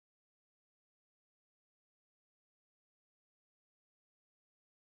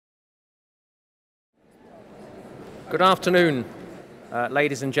Good afternoon,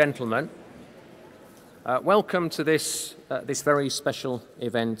 ladies and gentlemen. Welcome to this very special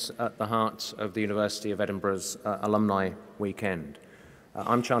event at the heart of the University of Edinburgh's Alumni Weekend.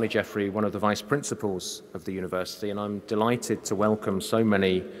 I'm Charlie Jeffery, one of the Vice Principals of the University, and I'm delighted to welcome so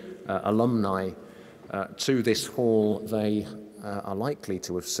many alumni to this hall they are likely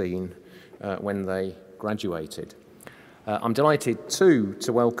to have seen when they graduated. I'm delighted too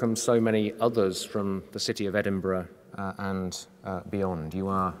to welcome so many others from the city of Edinburgh and beyond. You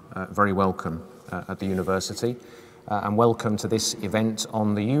are very welcome at the university and welcome to this event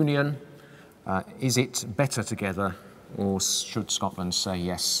on the Union. Is it better together, or should Scotland say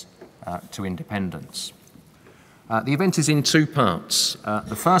yes to independence? The event is in two parts.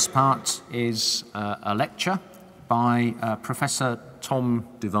 The first part is a lecture by Professor Tom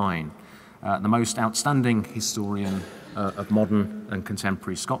Devine, the most outstanding historian of modern and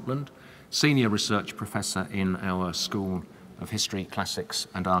contemporary Scotland, Senior Research Professor in our School of History, Classics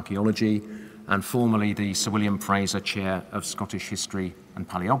and Archaeology, and formerly the Sir William Fraser Chair of Scottish History and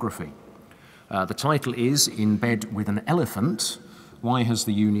Paleography. The title is In Bed with an Elephant, Why Has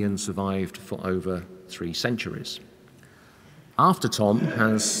the Union Survived for Over 3 Centuries? After Tom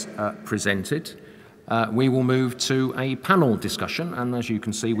has presented, we will move to a panel discussion, and as you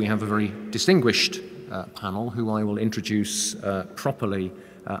can see, we have a very distinguished panel who I will introduce properly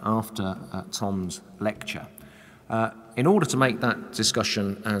after Tom's lecture. In order to make that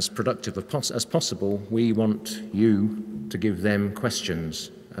discussion as productive as possible, we want you to give them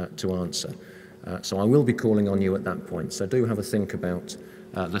questions to answer. So I will be calling on you at that point. So do have a think about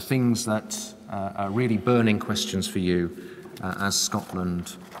the things that are really burning questions for you as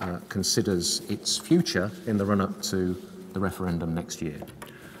Scotland considers its future in the run-up to the referendum next year.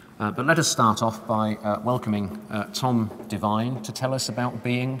 But let us start off by welcoming Tom Devine to tell us about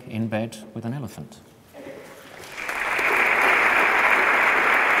being in bed with an elephant.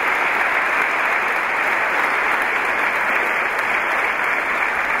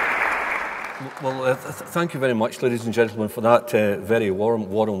 Well, thank you very much, ladies and gentlemen, for that very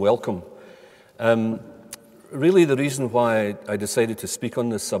warm welcome. Really, the reason why I decided to speak on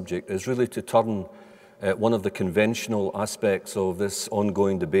this subject is really to turn one of the conventional aspects of this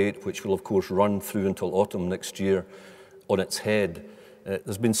ongoing debate, which will of course run through until autumn next year, on its head.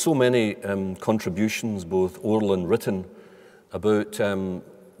 There's been so many contributions, both oral and written, about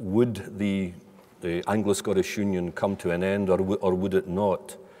would the Anglo-Scottish Union come to an end or would it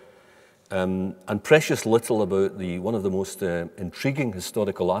not? And precious little about one of the most intriguing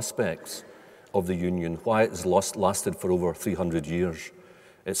historical aspects of the Union, why it has lasted for over 300 years.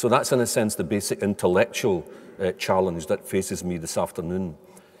 So that's, in a sense, the basic intellectual challenge that faces me this afternoon.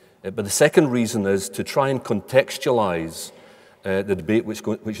 But the second reason is to try and contextualize the debate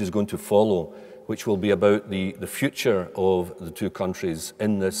which is going to follow, which will be about the future of the two countries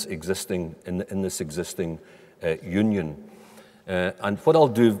in this existing union. And what I'll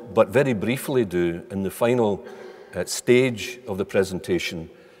do, but very briefly do, in the final stage of the presentation,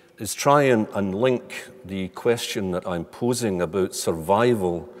 is try and link the question that I'm posing about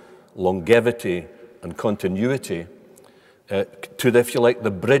survival, longevity and continuity to, if you like,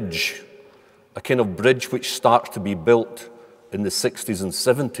 the bridge, a kind of bridge which starts to be built in the 60s and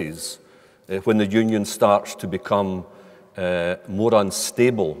 70s when the Union starts to become more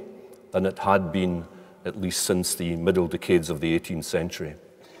unstable than it had been at least since the middle decades of the 18th century.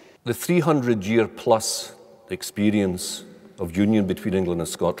 The 300-year-plus experience of union between England and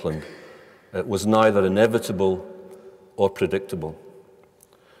Scotland was neither inevitable or predictable.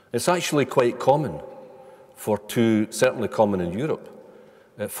 It's actually quite common for certainly common in Europe,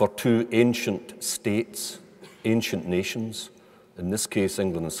 for two ancient states, ancient nations, in this case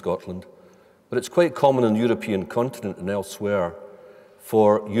England and Scotland, but it's quite common on the European continent and elsewhere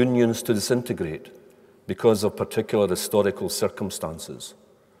for unions to disintegrate because of particular historical circumstances.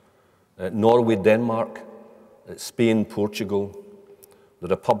 Norway, Denmark, Spain, Portugal, the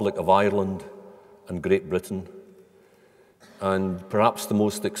Republic of Ireland and Great Britain, and perhaps the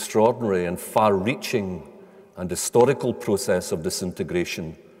most extraordinary and far-reaching and historical process of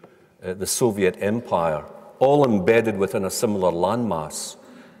disintegration, the Soviet Empire, all embedded within a similar landmass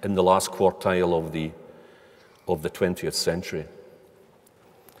in the last quartile of the 20th century.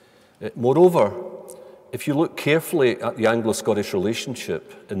 Moreover, if you look carefully at the Anglo-Scottish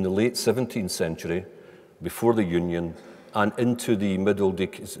relationship in the late 17th century, before the Union, and into the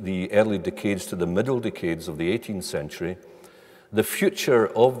early decades to the middle decades of the 18th century, the future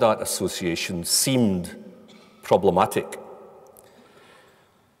of that association seemed problematic.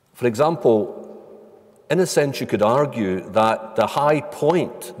 For example, in a sense you could argue that the high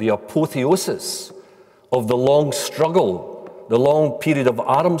point, the apotheosis of the long struggle, the long period of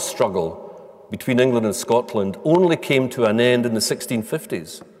arms struggle between England and Scotland only came to an end in the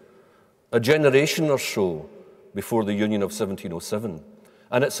 1650s, a generation or so before the Union of 1707.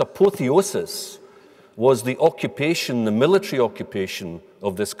 And its apotheosis was the occupation, the military occupation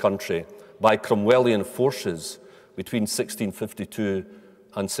of this country by Cromwellian forces between 1652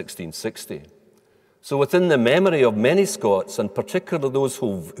 and 1660. So within the memory of many Scots, and particularly those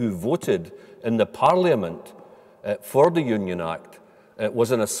who voted in the Parliament for the Union Act,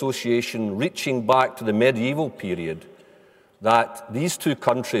 was an association reaching back to the medieval period, that these two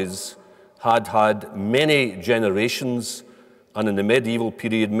countries had had many generations, and in the medieval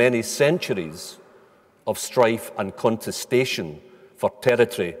period, many centuries of strife and contestation for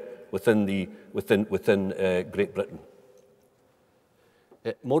territory within Great Britain.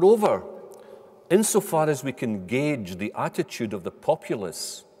 Moreover, insofar as we can gauge the attitude of the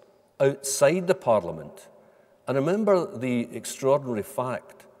populace outside the Parliament, and remember the extraordinary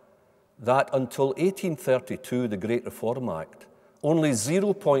fact that until 1832, the Great Reform Act, only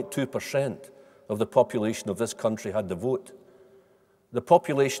 0.2% of the population of this country had the vote. The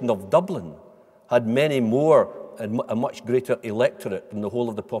population of Dublin had many more and a much greater electorate than the whole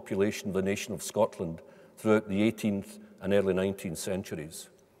of the population of the nation of Scotland throughout the 18th and early 19th centuries.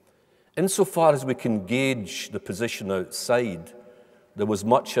 Insofar as we can gauge the position outside, there was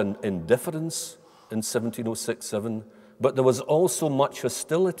much indifference in 1706-7, but there was also much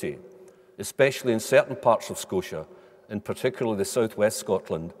hostility, especially in certain parts of Scotia, in particular the southwest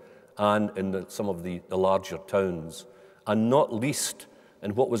Scotland and in some of the larger towns, and not least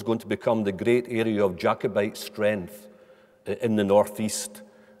in what was going to become the great area of Jacobite strength in the northeast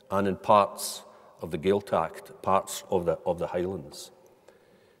and in parts of the Gaeltacht, parts of the Highlands.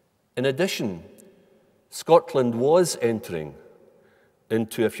 In addition, Scotland was entering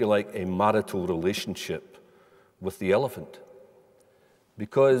into, if you like, a marital relationship with the elephant,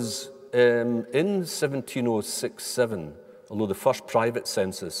 because in 1706-7, although the first private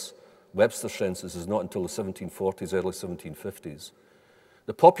census, Webster census, is not until the 1740s, early 1750s,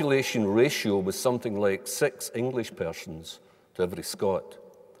 the population ratio was something like 6 English persons to every Scot.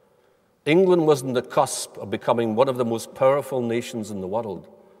 England was on the cusp of becoming one of the most powerful nations in the world.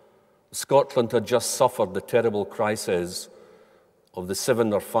 Scotland had just suffered the terrible crisis of the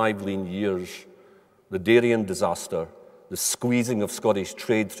 7 or 5 lean years, the Darien disaster, the squeezing of Scottish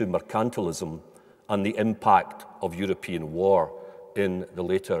trade through mercantilism, and the impact of European war in the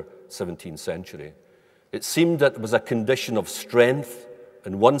later 17th century. It seemed that it was a condition of strength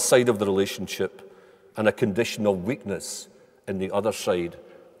in one side of the relationship and a condition of weakness in the other side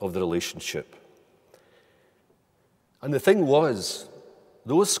of the relationship. And the thing was,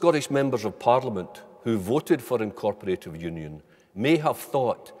 those Scottish members of Parliament who voted for incorporative union may have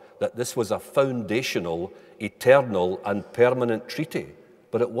thought that this was a foundational, eternal and permanent treaty,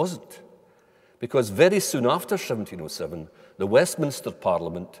 but it wasn't. Because very soon after 1707, the Westminster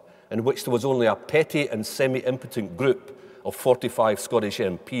Parliament, in which there was only a petty and semi-impotent group of 45 Scottish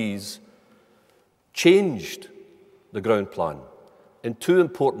MPs, changed the ground plan in 2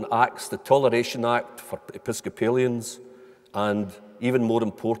 important acts, the Toleration Act for Episcopalians and, even more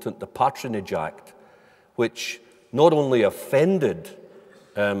important, the Patronage Act, which not only offended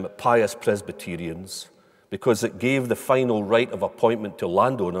pious Presbyterians because it gave the final right of appointment to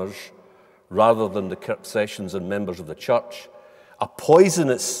landowners rather than the kirk sessions and members of the church, a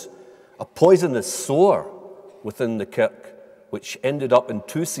poisonous sore within the kirk, which ended up in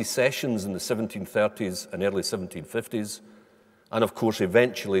 2 secessions in the 1730s and early 1750s, and of course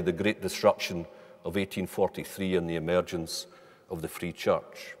eventually the Great Destruction of 1843 and the emergence of the Free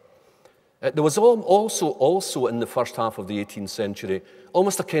Church. There was also in the first half of the 18th century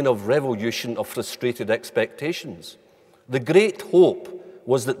almost a kind of revolution of frustrated expectations. The great hope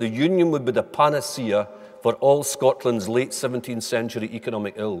was that the Union would be the panacea for all Scotland's late 17th century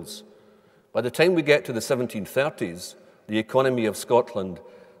economic ills. By the time we get to the 1730s, the economy of Scotland,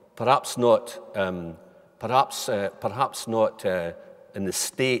 perhaps not in the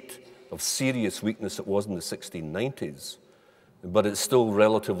state of serious weakness it was in the 1690s, but it's still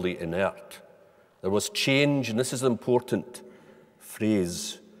relatively inert. There was change, and this is an important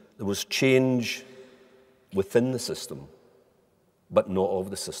phrase, there was change within the system, but not of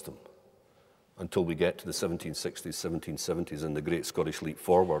the system, until we get to the 1760s, 1770s, and the Great Scottish Leap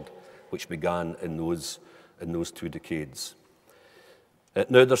Forward, which began in those 2 decades.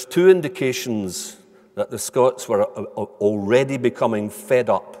 Now, there's 2 indications that the Scots were already becoming fed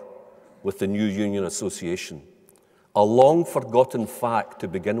up with the new Union Association. A long-forgotten fact to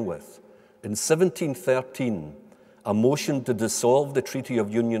begin with. In 1713, a motion to dissolve the Treaty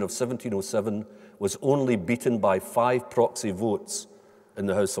of Union of 1707 was only beaten by 5 proxy votes in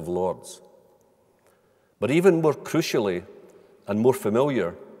the House of Lords. But even more crucially and more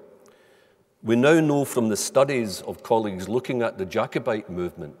familiar, we now know from the studies of colleagues looking at the Jacobite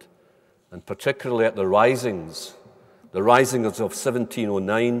movement, and particularly at the risings of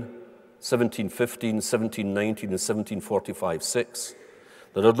 1709, 1715, 1719, and 1745-6,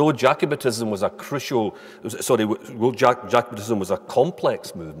 that although Jacobitism was a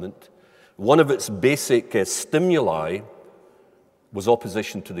complex movement, one of its basic stimuli was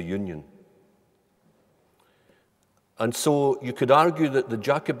opposition to the Union. And so you could argue that the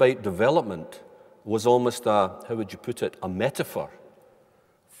Jacobite development was almost a metaphor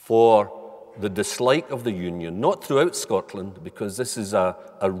for the dislike of the Union, not throughout Scotland, because this is a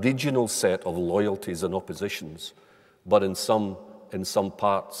regional set of loyalties and oppositions, but in some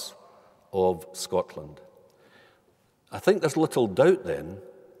parts of Scotland. I think there's little doubt then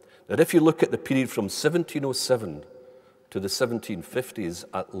that if you look at the period from 1707 to the 1750s,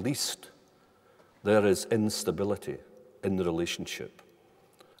 at least, there is instability in the relationship.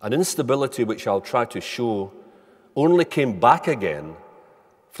 An instability which I'll try to show only came back again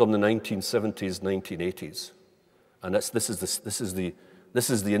from the 1970s, 1980s. And this is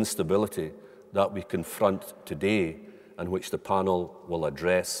the instability that we confront today, and which the panel will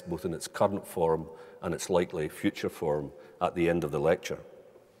address both in its current form and its likely future form at the end of the lecture.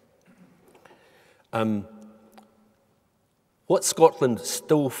 What Scotland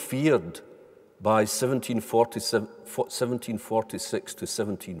still feared by 1746 to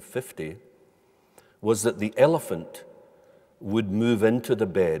 1750 was that the elephant would move into the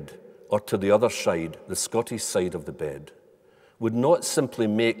bed, or to the other side, the Scottish side of the bed, would not simply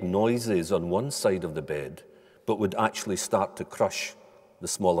make noises on one side of the bed, but would actually start to crush the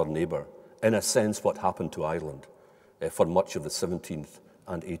smaller neighbour. In a sense, what happened to Ireland for much of the 17th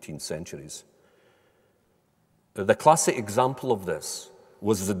and 18th centuries. The classic example of this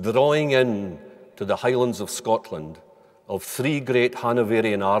was the drawing in to the Highlands of Scotland of 3 great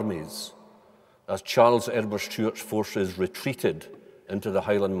Hanoverian armies as Charles Edward Stuart's forces retreated into the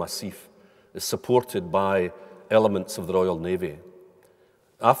Highland Massif, supported by elements of the Royal Navy.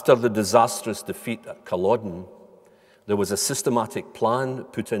 After the disastrous defeat at Culloden, there was a systematic plan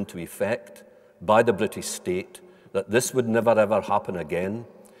put into effect by the British state that this would never ever happen again.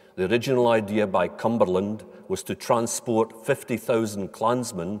 The original idea by Cumberland was to transport 50,000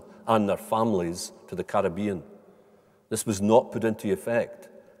 clansmen and their families to the Caribbean. This was not put into effect.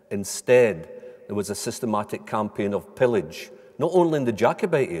 Instead, there was a systematic campaign of pillage, not only in the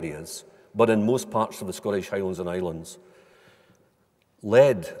Jacobite areas, but in most parts of the Scottish Highlands and Islands,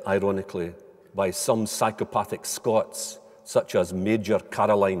 led, ironically, by some psychopathic Scots, such as Major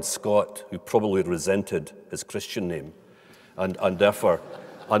Caroline Scott, who probably resented his Christian name, and therefore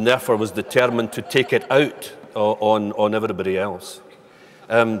was determined to take it out on everybody else.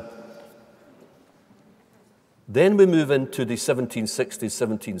 Then we move into the 1760s,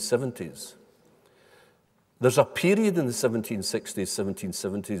 1770s. There's a period in the 1760s,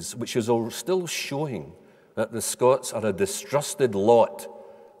 1770s, which is still showing that the Scots are a distrusted lot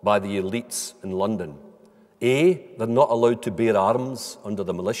by the elites in London. A, they're not allowed to bear arms under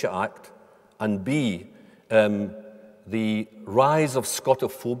the Militia Act, and B, the rise of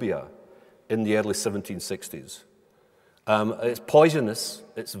Scotophobia in the early 1760s. It's poisonous,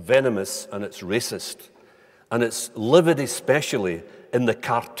 it's venomous, and it's racist. And it's livid especially in the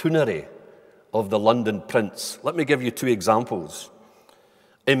cartoonery of the London prints. Let me give you 2 examples.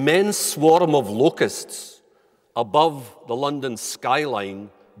 Immense swarm of locusts above the London skyline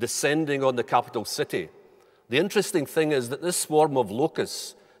descending on the capital city. The interesting thing is that this swarm of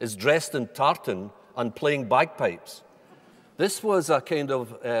locusts is dressed in tartan and playing bagpipes. This was a kind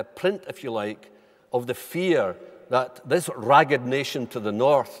of print, if you like, of the fear that this ragged nation to the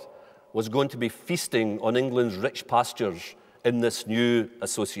north was going to be feasting on England's rich pastures in this new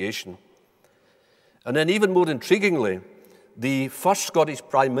association. And then even more intriguingly, the first Scottish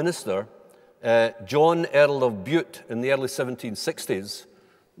Prime Minister, John Earl of Bute, in the early 1760s,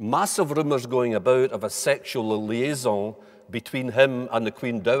 massive rumours going about of a sexual liaison between him and the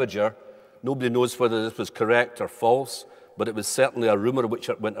Queen Dowager. Nobody knows whether this was correct or false, but it was certainly a rumour which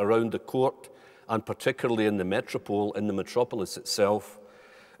went around the court, and particularly in the metropole, in the metropolis itself.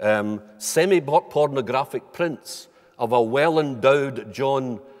 Semi-pornographic prints of a well-endowed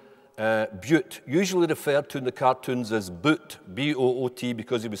John Bute, usually referred to in the cartoons as Boot, B-O-O-T,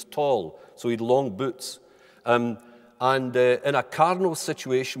 because he was tall, so he had long boots. And in a carnal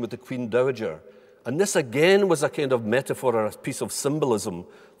situation with the Queen Dowager. And this again was a kind of metaphor or a piece of symbolism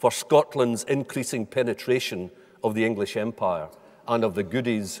for Scotland's increasing penetration of the English Empire and of the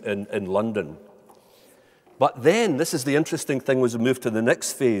goodies in London. But then, this is the interesting thing as we move to the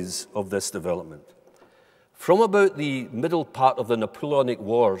next phase of this development. From about the middle part of the Napoleonic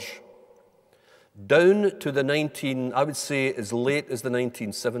Wars down to the I would say as late as the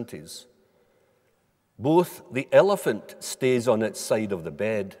 1970s, both the elephant stays on its side of the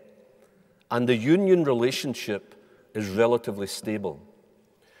bed and the union relationship is relatively stable.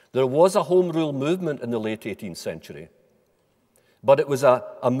 There was a Home Rule movement in the late 18th century, but it was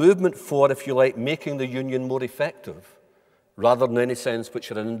a movement for, if you like, making the union more effective, rather than any sense which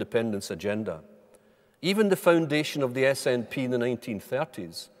had an independence agenda. Even the foundation of the SNP in the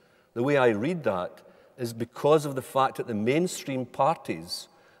 1930s, the way I read that, is because of the fact that the mainstream parties,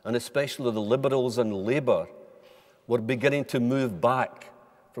 and especially the Liberals and Labour, were beginning to move back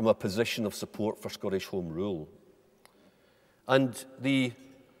from a position of support for Scottish Home Rule. And the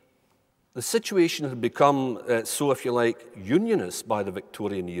situation had become so, if you like, unionist by the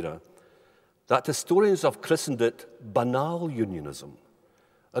Victorian era, that historians have christened it banal unionism.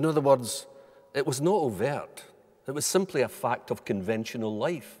 In other words, it was not overt. It was simply a fact of conventional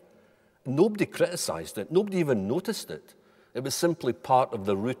life. Nobody criticised it. Nobody even noticed it. It was simply part of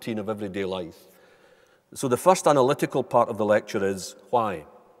the routine of everyday life. So the first analytical part of the lecture is why.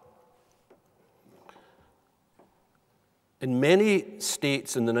 In many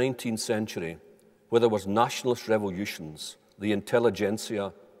states in the 19th century, where there was nationalist revolutions, the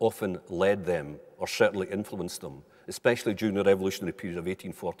intelligentsia often led them, or certainly influenced them, especially during the revolutionary period of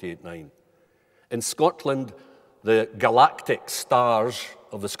 1848-9. In Scotland, the galactic stars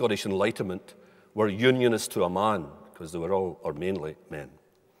of the Scottish Enlightenment were unionists to a man, because they were all, or mainly, men.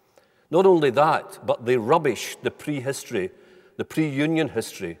 Not only that, but they rubbished the pre-history, the pre-union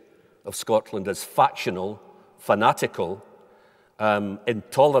history of Scotland as factional, fanatical,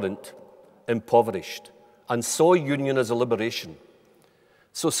 intolerant, impoverished, and saw union as a liberation.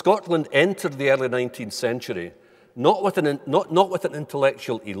 So Scotland entered the early 19th century not with an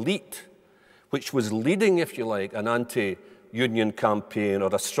intellectual elite, which was leading, if you like, an anti-union campaign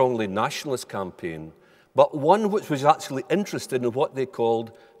or a strongly nationalist campaign, but one which was actually interested in what they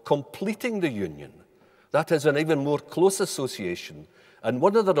called completing the union. That is an even more close association. And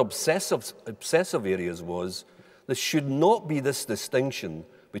one of their obsessive areas was there should not be this distinction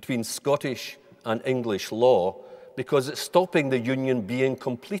between Scottish and English law because it's stopping the union being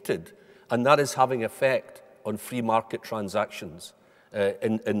completed, and that is having effect on free market transactions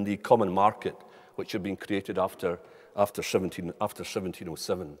in the common market, which had been created after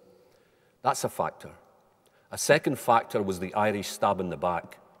 1707. That's a factor. A second factor was the Irish stab in the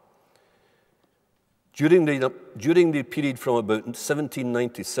back. During the period from about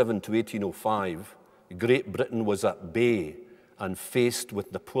 1797 to 1805, Great Britain was at bay and faced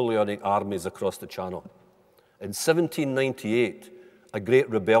with Napoleonic armies across the Channel. In 1798, a great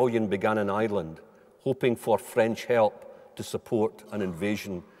rebellion began in Ireland, hoping for French help to support an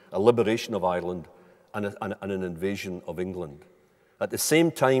invasion, a liberation of Ireland and an invasion of England. At the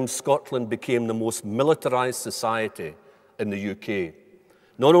same time, Scotland became the most militarised society in the UK,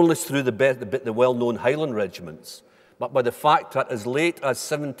 not only through the well-known Highland regiments, but by the fact that as late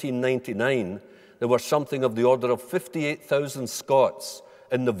as 1799, there were something of the order of 58,000 Scots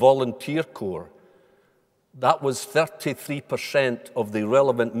in the volunteer corps. That was 33% of the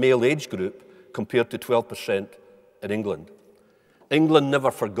relevant male age group compared to 12% in England. England never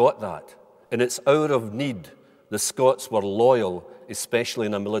forgot that. In its hour of need, the Scots were loyal, especially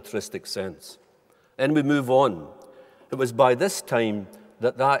in a militaristic sense. And we move on. It was by this time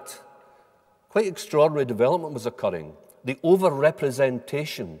that quite extraordinary development was occurring. The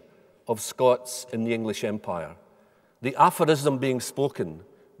overrepresentation of Scots in the English Empire. The aphorism being spoken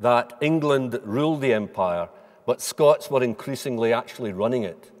that England ruled the empire, but Scots were increasingly actually running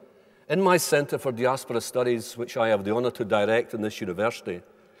it. In my Centre for Diaspora Studies, which I have the honour to direct in this university,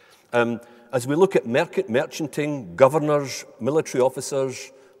 as we look at merchanting, governors, military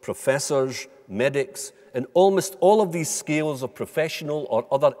officers, professors, medics, in almost all of these scales of professional or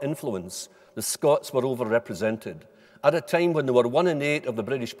other influence, the Scots were overrepresented. At a time when they were 1 in 8 of the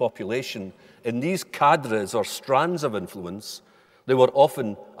British population, in these cadres or strands of influence, they were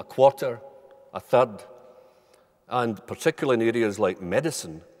often a quarter, a third, and particularly in areas like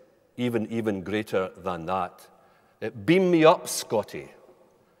medicine, even greater than that. Beam me up, Scotty.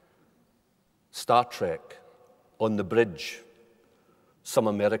 Star Trek, on the bridge, some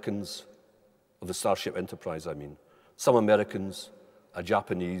Americans, of the Starship Enterprise, I mean, some Americans, a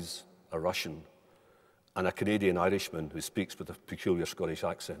Japanese, a Russian, and a Canadian Irishman who speaks with a peculiar Scottish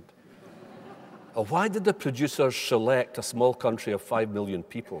accent. Why did the producers select a small country of 5 million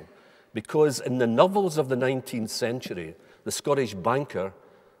people Because in the novels of the 19th century, the Scottish banker,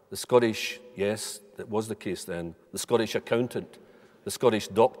 the Scottish, yes, that was the case then, the Scottish accountant, the Scottish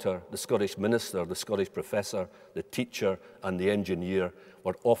doctor, the Scottish minister, the Scottish professor, the teacher, and the engineer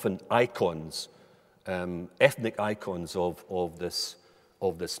were often icons, ethnic icons of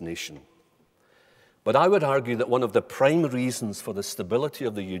this nation. But I would argue that one of the prime reasons for the stability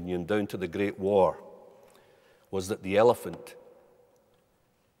of the Union down to the Great War was that the elephant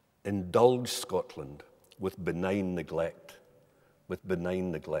indulged Scotland with benign neglect,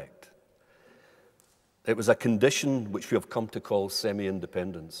 It was a condition which we have come to call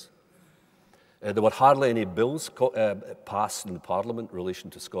semi-independence. There were hardly any bills passed in Parliament in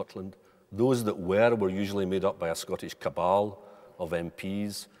relation to Scotland. Those that were usually made up by a Scottish cabal of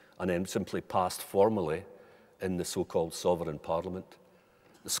MPs and then simply passed formally in the so-called sovereign Parliament.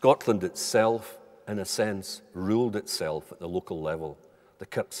 Scotland itself, in a sense, ruled itself at the local level. The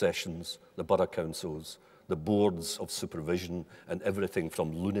Kirk Sessions, the borough councils, the boards of supervision, and everything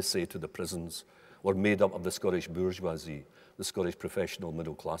from lunacy to the prisons were made up of the Scottish bourgeoisie, the Scottish professional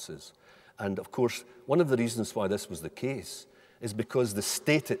middle classes. And of course, one of the reasons why this was the case is because the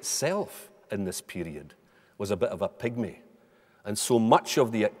state itself in this period was a bit of a pygmy. And so much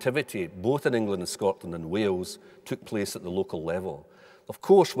of the activity, both in England and Scotland and Wales, took place at the local level. Of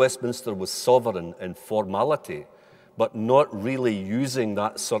course, Westminster was sovereign in formality, but not really using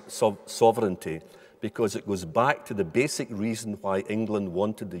that sovereignty, because it goes back to the basic reason why England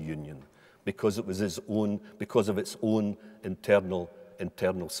wanted the Union, because it was because of its own internal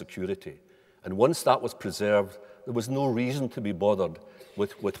security. And once that was preserved, there was no reason to be bothered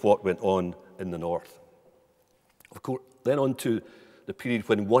with what went on in the north. Of course, then on to the period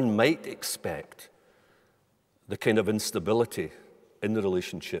when one might expect the kind of instability in the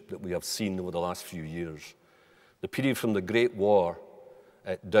relationship that we have seen over the last few years. The period from the Great War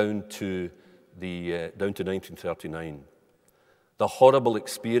down to 1939. The horrible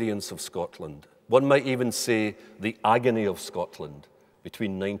experience of Scotland. One might even say the agony of Scotland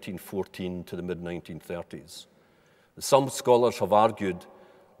between 1914 to the mid-1930s. Some scholars have argued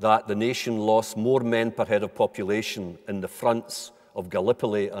that the nation lost more men per head of population in the fronts of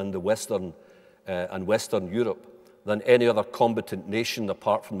Gallipoli and Western Europe than any other combatant nation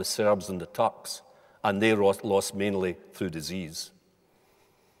apart from the Serbs and the Turks, and they lost mainly through disease.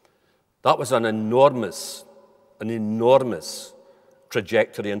 That was an enormous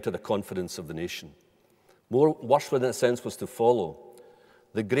trajectory into the confidence of the nation. Worse in a sense was to follow.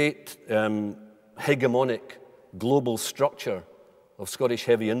 The great hegemonic global structure of Scottish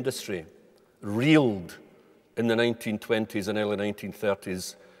heavy industry reeled in the 1920s and early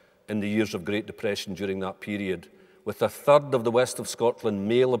 1930s in the years of Great Depression during that period, with a third of the west of Scotland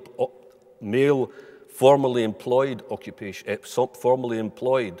male formally employed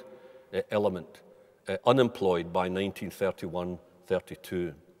element, unemployed by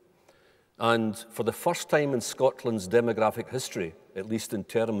 1931-32. And for the first time in Scotland's demographic history, at least in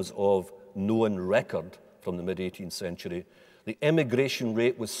terms of known record from the mid-18th century, the emigration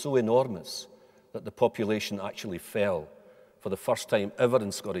rate was so enormous that the population actually fell for the first time ever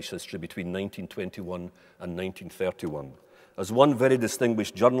in Scottish history between 1921 and 1931. As one very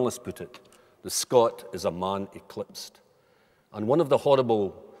distinguished journalist put it, the Scot is a man eclipsed. And one of the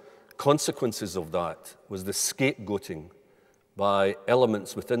horrible consequences of that was the scapegoating by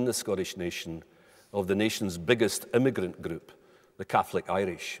elements within the Scottish nation of the nation's biggest immigrant group, the Catholic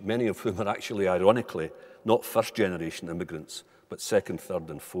Irish, many of whom are actually, ironically, not first-generation immigrants, but second,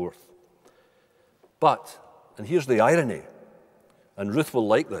 third, and fourth. But, and here's the irony, and Ruth will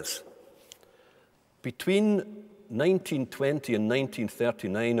like this, between 1920 and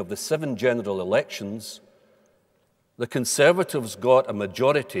 1939 of the 7 general elections, the Conservatives got a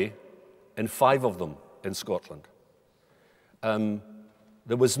majority in 5 of them in Scotland.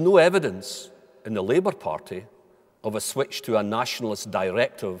 There was no evidence in the Labour Party of a switch to a nationalist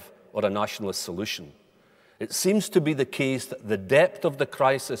directive or a nationalist solution. It seems to be the case that the depth of the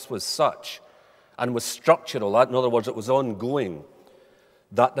crisis was such and was structural, in other words, it was ongoing,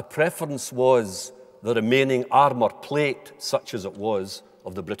 that the preference was the remaining armour plate, such as it was,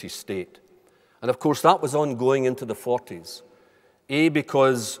 of the British state. And of course, that was ongoing into the 40s,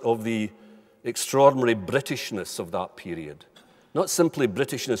 because of the extraordinary Britishness of that period. Not simply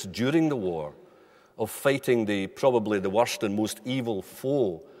Britishness during the war, of fighting probably the worst and most evil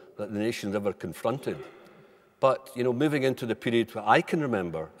foe that the nation ever confronted, but moving into the period where I can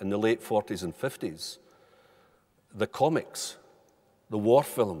remember in the late 40s and 50s, the comics, the war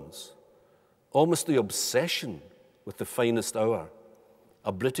films, almost the obsession with the finest hour,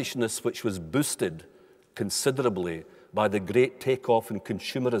 a Britishness which was boosted considerably by the great takeoff in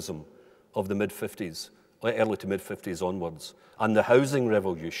consumerism of the mid-50s, early to mid-50s onwards, and the housing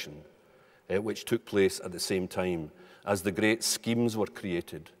revolution, which took place at the same time as the great schemes were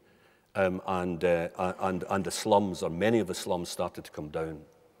created and the slums, or many of the slums, started to come down.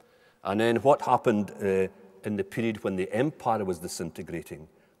 And then what happened in the period when the empire was disintegrating,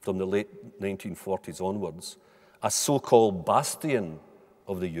 from the late 1940s onwards, a so-called bastion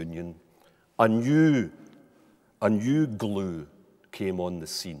of the Union, a new glue came on the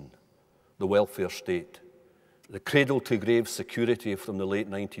scene, the welfare state, the cradle-to-grave security from the late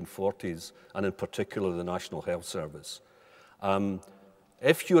 1940s, and in particular the National Health Service.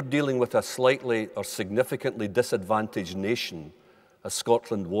 If you're dealing with a slightly or significantly disadvantaged nation, as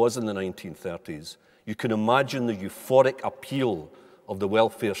Scotland was in the 1930s, you can imagine the euphoric appeal of the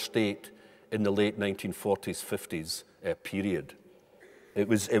welfare state in the late 1940s, 50s period. It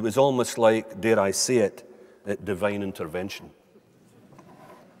was almost like, dare I say it, divine intervention.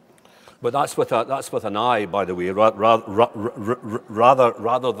 But that's with an I, by the way, rather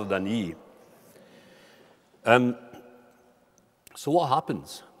than an E. So what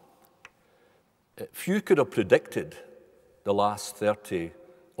happens? Few could have predicted the last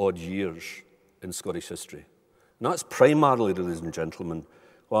 30-odd years in Scottish history. And that's primarily, ladies and gentlemen,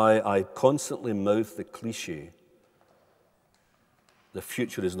 why I constantly mouth the cliche, the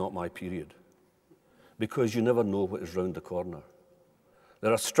future is not my period. Because you never know what is round the corner.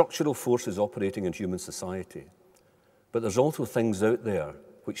 There are structural forces operating in human society, but there's also things out there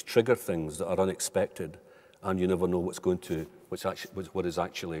which trigger things that are unexpected, and you never know what is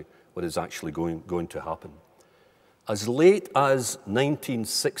actually going to happen. As late as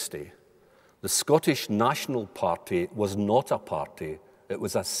 1960, the Scottish National Party was not a party, it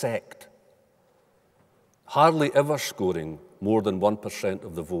was a sect, hardly ever scoring more than 1%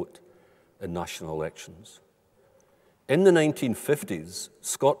 of the vote in national elections. In the 1950s,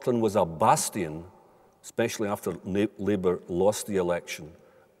 Scotland was a bastion, especially after Labour lost the election,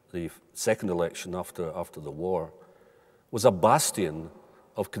 the second election after the war, was a bastion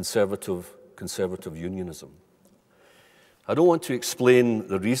of conservative unionism. I don't want to explain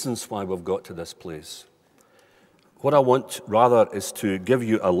the reasons why we've got to this place. What I want, rather, is to give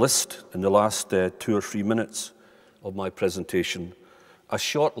you a list in the last 2 or 3 minutes of my presentation, a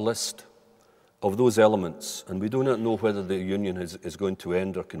short list of those elements, and we do not know whether the Union is going to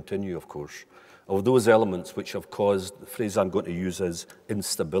end or continue, of course, of those elements which have caused, the phrase I'm going to use is,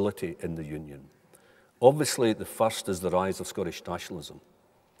 instability in the Union. Obviously, the first is the rise of Scottish nationalism.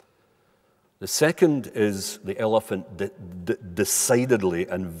 The second is the elephant decidedly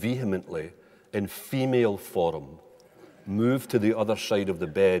and vehemently, in female form, moved to the other side of the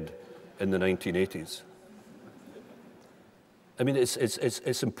bed in the 1980s. I mean,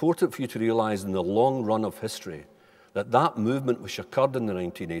 it's important for you to realize in the long run of history that movement which occurred in the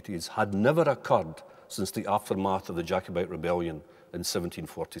 1980s had never occurred since the aftermath of the Jacobite Rebellion in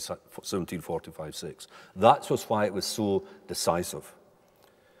 1745-6. That was why it was so decisive.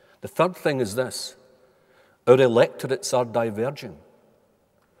 The third thing is this: our electorates are diverging.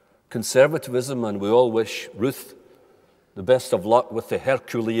 Conservatism, and we all wish Ruth the best of luck with the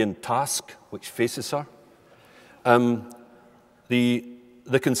Herculean task which faces her. The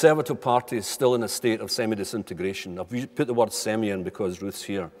Conservative Party is still in a state of semi-disintegration. I've put the word semi in because Ruth's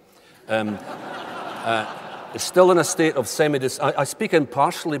here. It's still in a state of I speak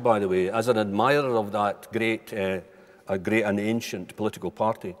impartially, by the way, as an admirer of that great and ancient political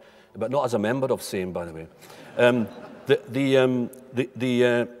party, but not as a member of SAME, by the way.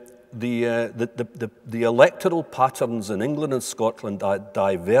 The electoral patterns in England and Scotland are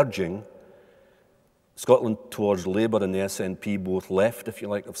diverging. Scotland towards Labour and the SNP, both left, if you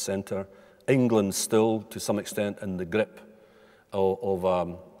like, of centre. England still, to some extent, in the grip of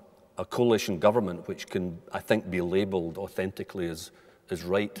a coalition government, which can, I think, be labelled authentically as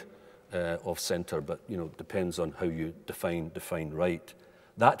right of centre, but depends on how you define right.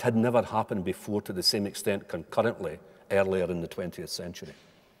 That had never happened before to the same extent concurrently earlier in the 20th century.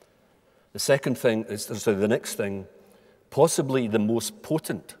 The next thing, possibly the most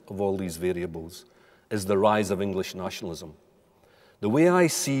potent of all these variables, is the rise of English nationalism. The way I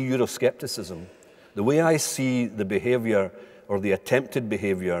see Euroscepticism, the way I see the behaviour or the attempted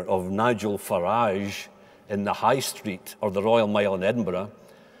behaviour of Nigel Farage in the High Street or the Royal Mile in Edinburgh,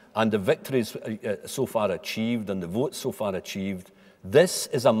 and the victories so far achieved and the votes so far achieved, this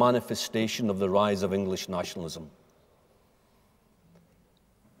is a manifestation of the rise of English nationalism.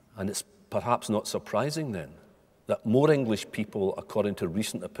 And it's perhaps not surprising then that more English people, according to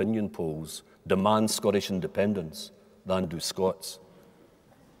recent opinion polls, demand Scottish independence than do Scots.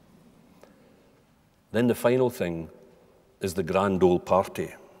 Then the final thing is the grand old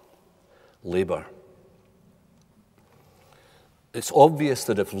party. Labour. It's obvious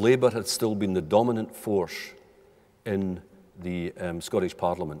that if Labour had still been the dominant force in the Scottish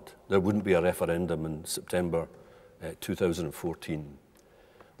Parliament, there wouldn't be a referendum in September 2014.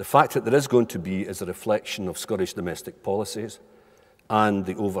 The fact that there is going to be is a reflection of Scottish domestic policies and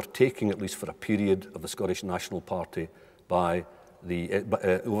the overtaking, at least for a period, of the Scottish National Party by the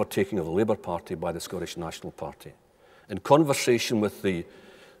overtaking of the Labour Party by the Scottish National Party. In conversation with the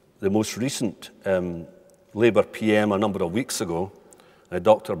most recent Labour PM a number of weeks ago,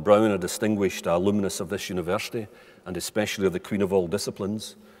 Dr. Brown, a distinguished alumnus of this university, and especially of the Queen of all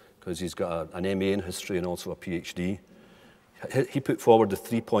disciplines, because he's got an MA in history and also a PhD, he put forward the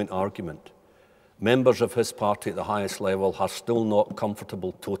three-point argument. Members of his party at the highest level are still not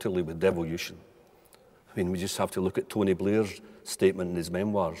comfortable totally with devolution. I mean, we just have to look at Tony Blair's statement in his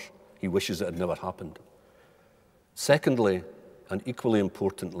memoirs. He wishes it had never happened. Secondly, and equally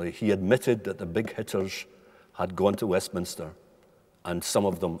importantly, he admitted that the big hitters had gone to Westminster, and some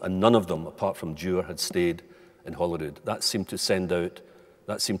of them, and none of them, apart from Dewar, had stayed in Holyrood. That seemed to send out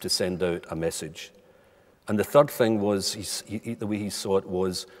a message. And the third thing was, the way he saw it,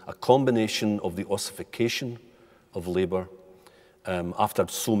 was a combination of the ossification of Labour after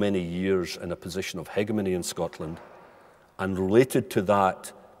so many years in a position of hegemony in Scotland, and related to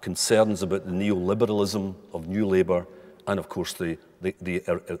that, concerns about the neoliberalism of New Labour, and of course the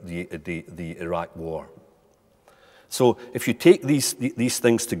Iraq War. So if you take these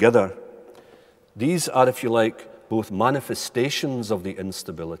things together, these are, if you like, both manifestations of the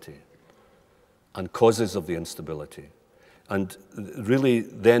instability and causes of the instability, and really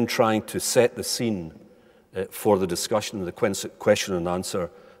then trying to set the scene for the discussion, the question and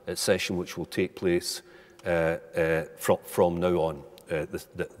answer session which will take place from now on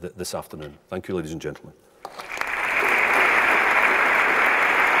this afternoon. Thank you, ladies and gentlemen.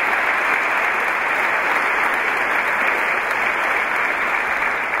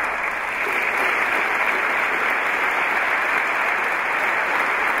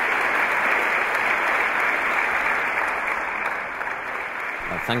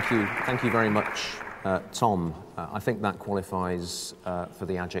 Thank you very much, Tom. I think that qualifies for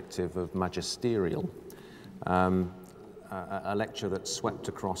the adjective of magisterial. A lecture that swept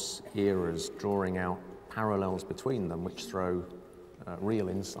across eras, drawing out parallels between them, which throw real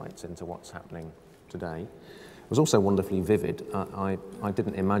insights into what's happening today. It was also wonderfully vivid. I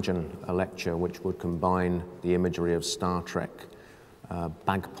didn't imagine a lecture which would combine the imagery of Star Trek,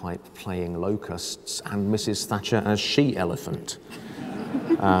 bagpipe-playing locusts, and Mrs. Thatcher as she-elephant.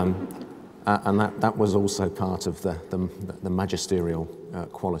 And that was also part of the magisterial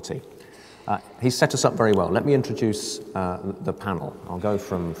quality. He's set us up very well. Let me introduce the panel. I'll go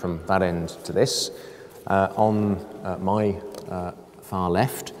from that end to this. On my far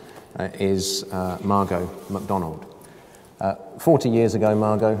left is Margot MacDonald. 40 years ago,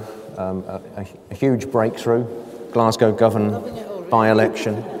 Margot, a huge breakthrough, Glasgow Govan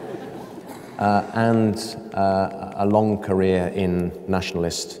by-election, and a long career in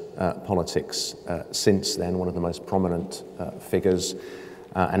nationalist politics since then, one of the most prominent figures,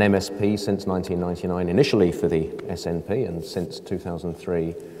 an MSP since 1999, initially for the SNP, and since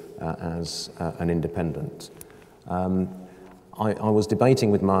 2003 as an independent. I was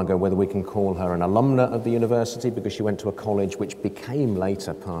debating with Margot whether we can call her an alumna of the university, because she went to a college which became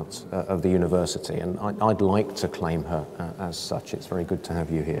later part of the university, and I'd like to claim her as such. It's very good to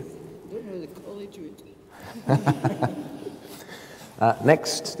have you here. I don't know the college would.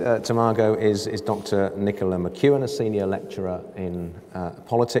 Next to Margot is Dr. Nicola McEwan, a senior lecturer in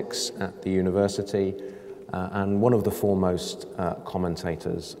politics at the university, and one of the foremost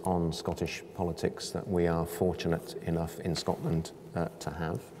commentators on Scottish politics that we are fortunate enough in Scotland to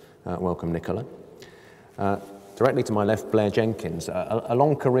have. Welcome, Nicola. Directly to my left, Blair Jenkins, a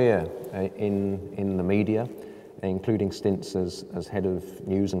long career in the media, including stints as head of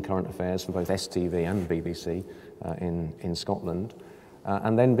news and current affairs for both STV and BBC in Scotland,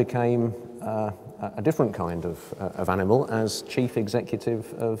 and then became a different kind of animal as chief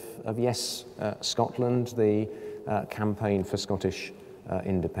executive of Yes Scotland, the campaign for Scottish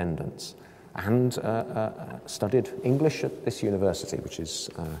independence, and studied English at this university, which is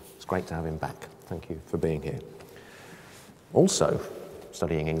it's great to have him back. Thank you for being here. Also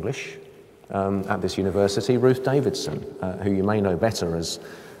studying English at this university, Ruth Davidson, who you may know better as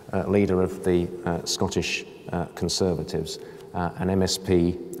leader of the Scottish Conservatives, an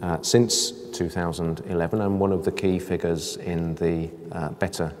MSP since 2011, and one of the key figures in the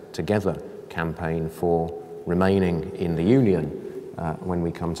Better Together campaign for remaining in the Union when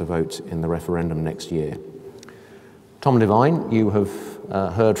we come to vote in the referendum next year. Tom Devine, you have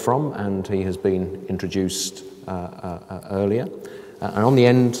heard from, and he has been introduced earlier. And on the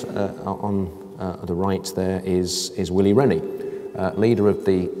end, on the right there, is Willie Rennie, leader of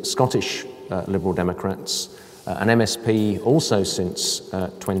the Scottish Liberal Democrats, an MSP also since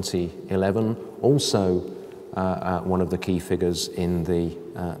 2011, also one of the key figures in the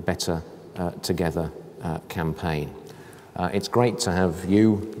Better Together campaign. It's great to have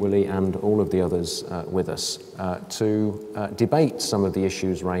you, Willie, and all of the others with us to debate some of the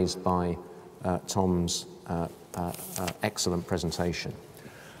issues raised by Tom's excellent presentation.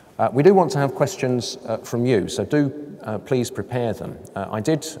 We do want to have questions from you, so do please prepare them. I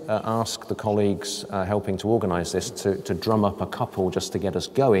did ask the colleagues helping to organise this to drum up a couple just to get us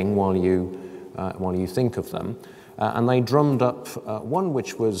going while you think of them. And they drummed up one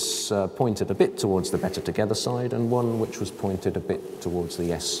which was pointed a bit towards the Better Together side and one which was pointed a bit towards the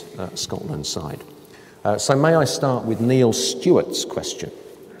Yes Scotland side. So may I start with Neil Stewart's question,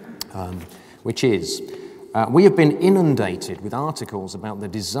 which is, we have been inundated with articles about the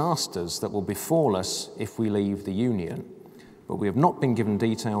disasters that will befall us if we leave the Union, but we have not been given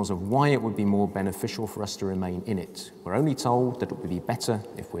details of why it would be more beneficial for us to remain in it. We're only told that it would be better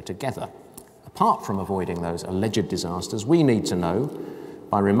if we're together. Apart from avoiding those alleged disasters, we need to know,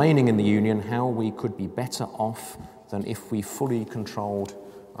 by remaining in the Union, how we could be better off than if we fully controlled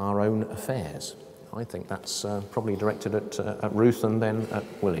our own affairs. I think that's probably directed at Ruth and then at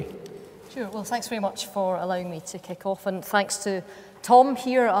Willie. Sure. Well, thanks very much for allowing me to kick off, and thanks to Tom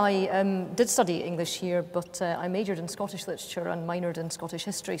here. I did study English here, but I majored in Scottish literature and minored in Scottish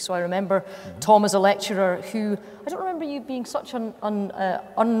history. So I remember Tom as a lecturer who, I don't remember you being such an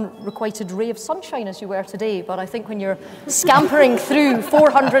unrequited ray of sunshine as you were today, but I think when you're scampering through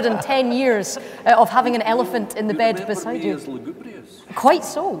 410 years of having an elephant in the bed beside you. Quite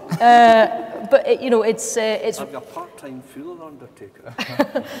so. But you know, it's I'm a part-time funeral undertaker.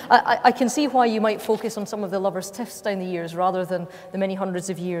 I can see why you might focus on some of the lovers' tiffs down the years rather than the many hundreds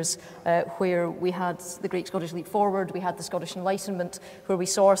of years where we had the Great Scottish Leap Forward, we had the Scottish Enlightenment, where we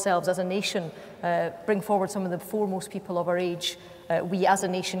saw ourselves as a nation bring forward some of the foremost people of our age. We as a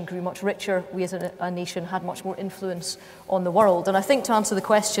nation grew much richer, we as a nation had much more influence on the world. And I think to answer the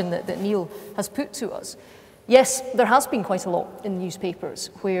question that Neil has put to us, yes, there has been quite a lot in the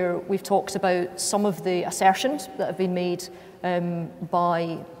newspapers where we've talked about some of the assertions that have been made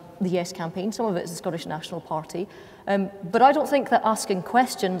by the Yes campaign. Some of it is the Scottish National Party. But I don't think that asking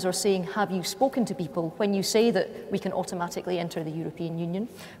questions or saying, have you spoken to people, when you say that we can automatically enter the European Union,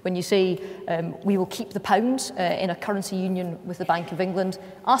 when you say we will keep the pound in a currency union with the Bank of England,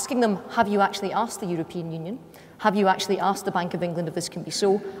 asking them, have you actually asked the European Union? Have you actually asked the Bank of England if this can be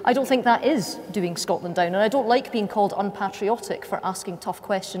so? I don't think that is doing Scotland down, and I don't like being called unpatriotic for asking tough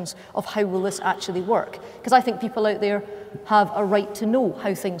questions of how will this actually work, because I think people out there have a right to know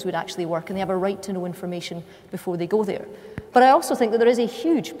how things would actually work, and they have a right to know information before they go there. But I also think that there is a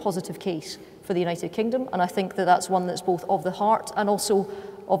huge positive case for the United Kingdom, and I think that that's one that's both of the heart and also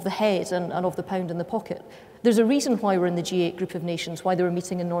of the head and of the pound in the pocket. There's a reason why we're in the G8 group of nations, why they were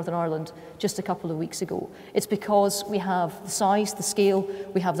meeting in Northern Ireland just a couple of weeks ago. It's because we have the size, the scale,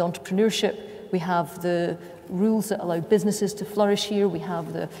 we have the entrepreneurship, we have the rules that allow businesses to flourish here, we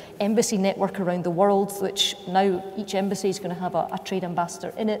have the embassy network around the world, which now each embassy is going to have a trade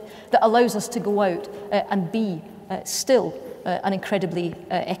ambassador in it, that allows us to go out and be still an incredibly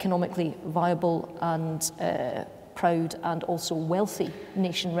economically viable and proud and also wealthy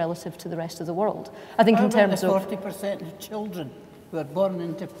nation relative to the rest of the world. I think in terms of 40% of children who are born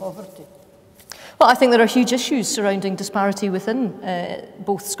into poverty. Well, I think there are huge issues surrounding disparity within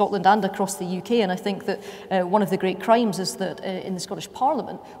both Scotland and across the UK, and I think that one of the great crimes is that in the Scottish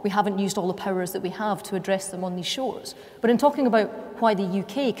Parliament we haven't used all the powers that we have to address them on these shores. But in talking about why the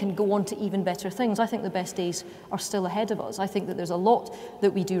UK can go on to even better things, I think the best days are still ahead of us. I think that there's a lot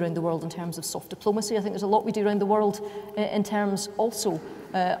that we do around the world in terms of soft diplomacy. I think there's a lot we do around the world in terms also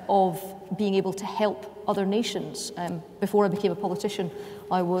of being able to help other nations. Before I became a politician,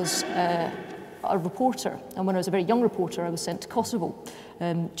 I was a reporter, and when I was a very young reporter I was sent to Kosovo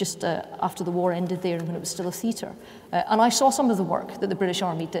just after the war ended there and when it was still a theatre, and I saw some of the work that the British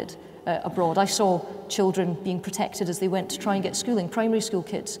Army did abroad. I saw children being protected as they went to try and get schooling, primary school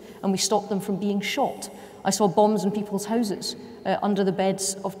kids, and we stopped them from being shot. I saw bombs in people's houses under the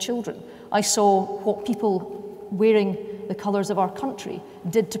beds of children. I saw what people wearing the colours of our country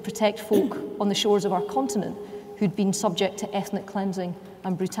did to protect folk on the shores of our continent who'd been subject to ethnic cleansing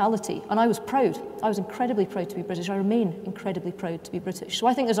and brutality. And I was proud. I was incredibly proud to be British. I remain incredibly proud to be British. So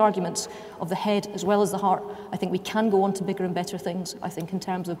I think there's arguments of the head as well as the heart. I think we can go on to bigger and better things. I think in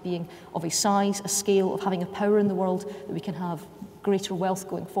terms of being of a size, a scale, of having a power in the world, that we can have greater wealth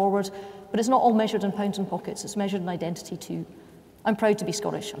going forward. But it's not all measured in pounds and pockets. It's measured in identity too. I'm proud to be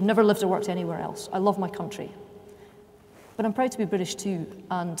Scottish. I've never lived or worked anywhere else. I love my country. But I'm proud to be British too,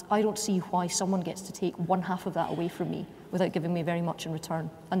 and I don't see why someone gets to take one half of that away from me without giving me very much in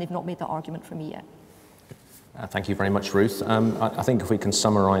return, and they've not made that argument for me yet. Thank you very much, Ruth. I think if we can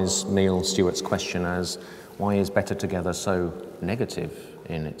summarise Neil Stewart's question as, why is Better Together so negative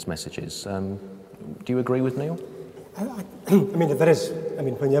in its messages? Do you agree with Neil? I mean, there is,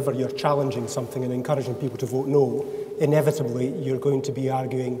 whenever you're challenging something and encouraging people to vote no, inevitably you're going to be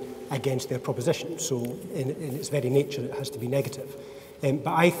arguing against their proposition. So in its very nature, it has to be negative.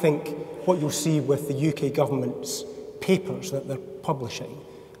 But I think what you'll see with the UK government's papers that they're publishing,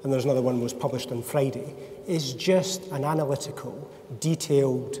 and there's another one was published on Friday, is just an analytical,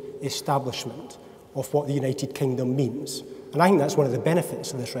 detailed establishment of what the United Kingdom means. And I think that's one of the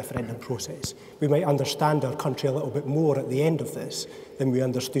benefits of this referendum process. We might understand our country a little bit more at the end of this than we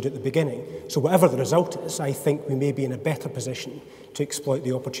understood at the beginning. So whatever the result is, I think we may be in a better position to exploit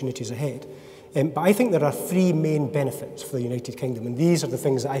the opportunities ahead. But I think there are three main benefits for the United Kingdom, and these are the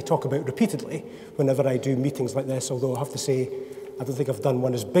things that I talk about repeatedly whenever I do meetings like this, although I have to say I don't think I've done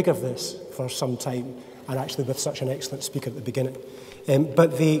one as big as this for some time, and actually with such an excellent speaker at the beginning.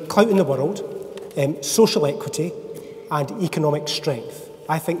 But the clout in the world, social equity, and economic strength.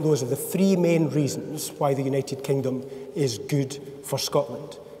 I think those are the three main reasons why the United Kingdom is good for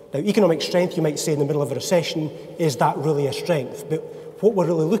Scotland. Now, economic strength, you might say in the middle of a recession, is that really a strength? But what we're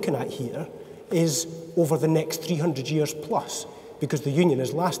really looking at here is over the next 300 years plus, because the Union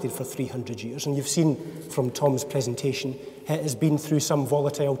has lasted for 300 years, and you've seen from Tom's presentation, it has been through some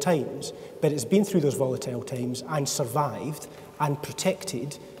volatile times, but it's been through those volatile times and survived and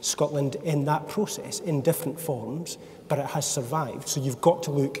protected Scotland in that process in different forms, but it has survived. So you've got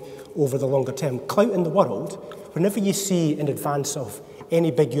to look over the longer term. Clout in the world, whenever you see in advance of any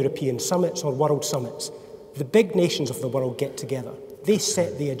big European summits or world summits, the big nations of the world get together. They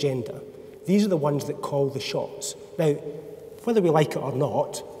set the agenda. These are the ones that call the shots. Now, whether we like it or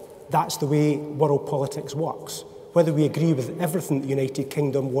not, that's the way world politics works. Whether we agree with everything the United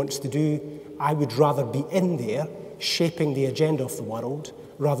Kingdom wants to do, I would rather be in there shaping the agenda of the world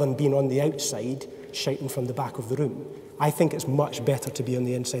rather than being on the outside shouting from the back of the room. I think it's much better to be on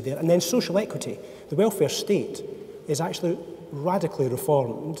the inside there. And then social equity. The welfare state is actually radically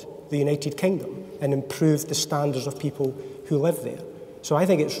reformed the United Kingdom and improved the standards of people who live there. So I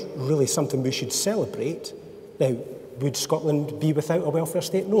think it's really something we should celebrate. Now, would Scotland be without a welfare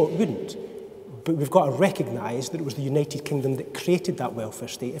state? No, it wouldn't. But we've got to recognise that it was the United Kingdom that created that welfare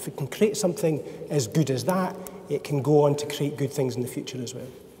state. If it can create something as good as that, it can go on to create good things in the future as well.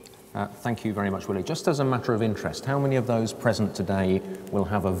 Thank you very much, Willie. Just as a matter of interest, how many of those present today will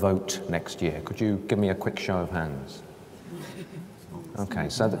have a vote next year? Could you give me a quick show of hands? Okay,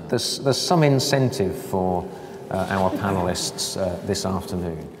 so there's some incentive for our panellists this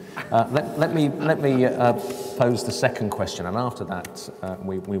afternoon. Let me pose the second question, and after that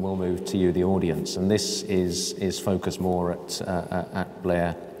we will move to you, the audience. And this is focused more at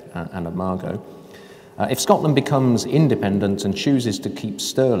Blair and at Margot. If Scotland becomes independent and chooses to keep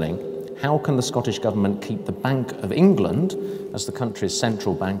sterling, how can the Scottish Government keep the Bank of England as the country's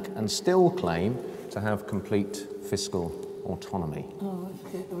central bank and still claim to have complete fiscal autonomy? Oh,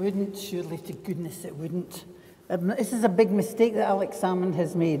 it wouldn't, surely, to goodness it wouldn't. This is a big mistake that Alex Salmond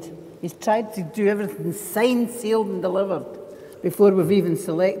has made. He's tried to do everything signed, sealed and delivered before we've even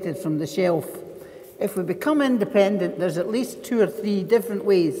selected from the shelf. If we become independent, there's at least 2 or 3 different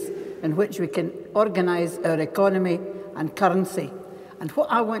ways in which we can organise our economy and currency. And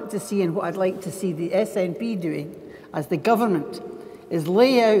what I want to see, and what I'd like to see the SNP doing as the government, is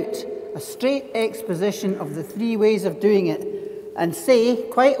lay out a straight exposition of the 3 ways of doing it and say,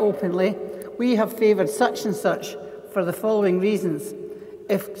 quite openly, we have favoured such and such for the following reasons.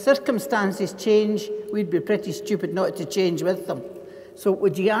 If circumstances change, we'd be pretty stupid not to change with them. So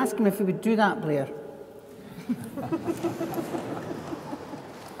would you ask him if he would do that, Blair?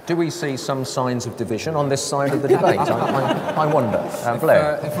 Do we see some signs of division on this side of the debate? I wonder.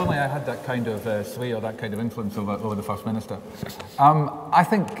 Blair? If only I had that kind of sway or that kind of influence over the First Minister. I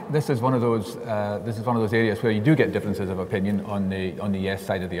think this is one of those areas where you do get differences of opinion on the yes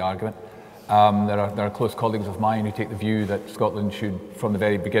side of the argument. There are close colleagues of mine who take the view that Scotland should, from the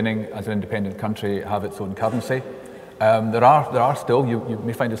very beginning, as an independent country, have its own currency. There are still, you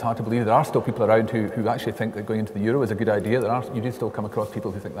may find this hard to believe, there are still people around who actually think that going into the euro is a good idea. You do still come across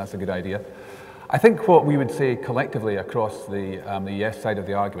people who think that's a good idea. I think what we would say collectively across the yes side of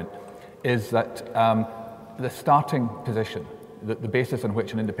the argument is that the starting position, the basis on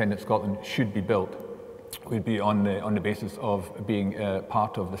which an independent Scotland should be built, would be on the basis of being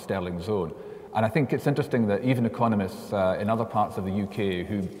part of the sterling zone. And I think it's interesting that even economists in other parts of the UK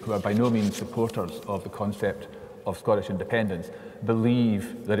who are by no means supporters of the concept of Scottish independence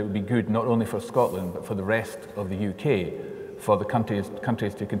believe that it would be good not only for Scotland but for the rest of the UK for the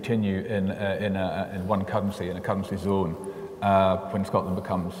countries to continue in one currency, in a currency zone when Scotland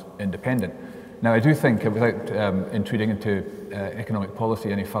becomes independent. Now I do think, without intruding into economic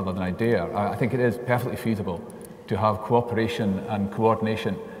policy any further than I dare, I think it is perfectly feasible to have cooperation and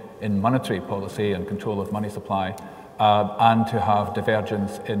coordination in monetary policy and control of money supply, and to have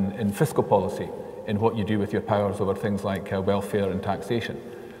divergence in fiscal policy, in what you do with your powers over things like welfare and taxation.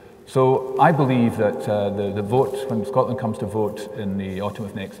 So I believe that the vote, when Scotland comes to vote in the autumn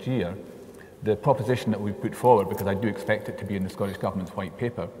of next year, the proposition that we put forward, because I do expect it to be in the Scottish Government's white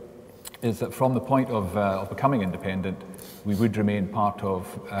paper, is that from the point of becoming independent, we would remain part of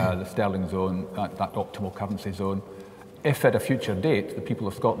the sterling zone, that optimal currency zone. If at a future date the people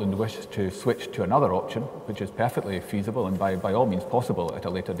of Scotland wish to switch to another option, which is perfectly feasible and by all means possible at a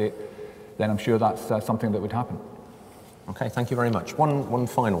later date, then I'm sure that's something that would happen. Okay, thank you very much. One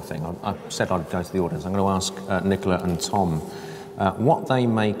final thing. I said I'd go to the audience. I'm going to ask Nicola and Tom what they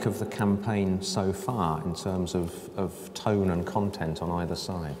make of the campaign so far in terms of tone and content on either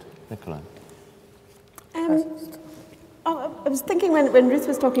side. Nicola. I was thinking when Ruth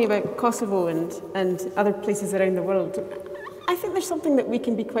was talking about Kosovo and other places around the world, I think there's something that we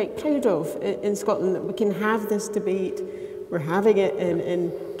can be quite proud of in Scotland, that we can have this debate. We're having it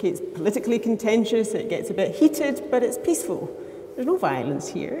it's politically contentious, it gets a bit heated, but it's peaceful. There's no violence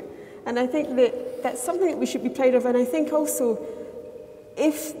here. And I think that that's something that we should be proud of. And I think also,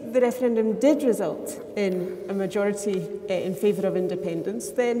 if the referendum did result in a majority in favour of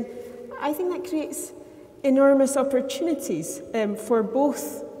independence, then I think that creates enormous opportunities for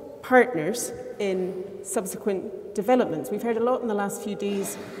both partners in subsequent developments. We've heard a lot in the last few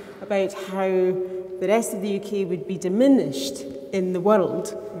days about how the rest of the UK would be diminished in the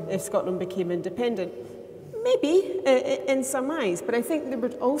world if Scotland became independent. Maybe in some eyes, but I think there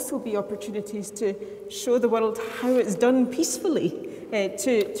would also be opportunities to show the world how it's done peacefully,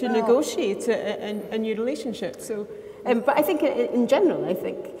 to negotiate a new relationship. So, but I think in general, I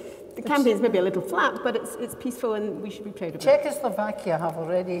think the campaign is maybe a little flat, but it's peaceful and we should be proud of it. Czechoslovakia have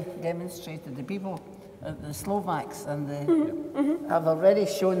already demonstrated, the people, the Slovaks, and have already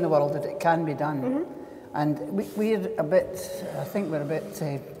shown the world that it can be done. And we're a bit, I think we're a bit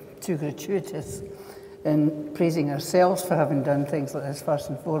too gratuitous in praising ourselves for having done things like this first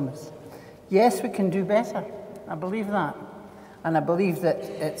and foremost. Yes, we can do better. I believe that. And I believe that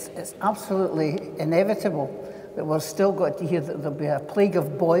it's absolutely inevitable that we're still got to hear that there'll be a plague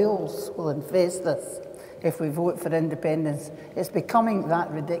of boils will infest us if we vote for independence. It's becoming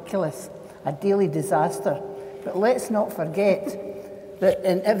that ridiculous, a daily disaster. But let's not forget that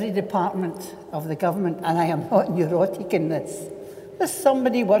in every department of the government, and I am not neurotic in this, there's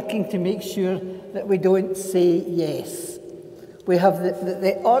somebody working to make sure that we don't say yes. We have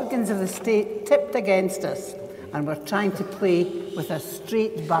the organs of the state tipped against us, and we're trying to play with a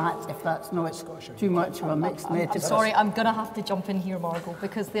straight bat, if that's not too much of a mixed metaphor. I'm sorry, I'm going to have to jump in here, Margot,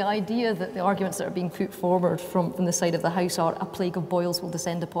 because the idea that the arguments that are being put forward from the side of the House are a plague of boils will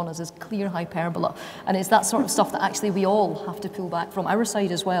descend upon us is clear hyperbole. And it's that sort of stuff that actually we all have to pull back from our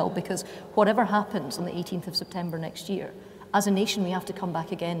side as well, because whatever happens on the 18th of September next year, as a nation we have to come back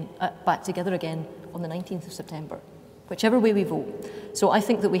together again on the 19th of September, whichever way we vote. So I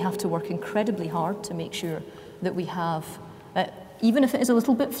think that we have to work incredibly hard to make sure that we have, even if it is a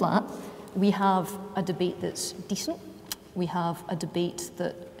little bit flat, we have a debate that's decent. We have a debate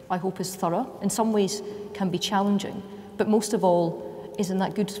that I hope is thorough, in some ways can be challenging, but most of all is in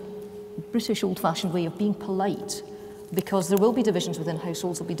that good British old-fashioned way of being polite, because there will be divisions within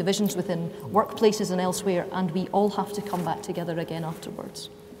households, there'll be divisions within workplaces and elsewhere, and we all have to come back together again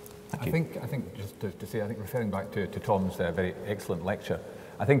afterwards. I think just to say, I think referring back to Tom's very excellent lecture,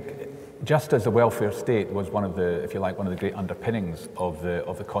 I think just as the welfare state was one of the, if you like, one of the great underpinnings of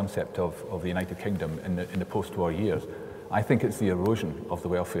the concept of the United Kingdom in the post-war years, I think it's the erosion of the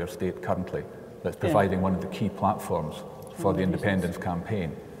welfare state currently that's providing one of the key platforms for the independence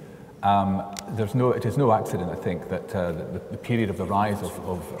campaign. It is no accident, I think, that the period of the rise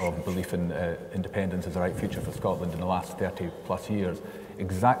of belief in independence as the right future for Scotland in the last 30 plus years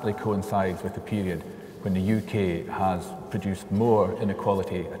exactly coincides with the period when the UK has produced more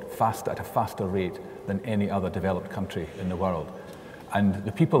inequality at a faster rate than any other developed country in the world. And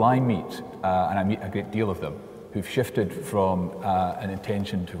the people I meet, and I meet a great deal of them, who've shifted from an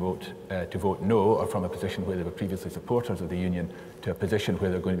intention to vote no, or from a position where they were previously supporters of the Union to a position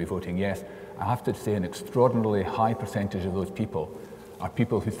where they're going to be voting yes, I have to say an extraordinarily high percentage of those people are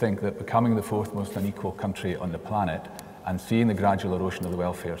people who think that becoming the fourth most unequal country on the planet and seeing the gradual erosion of the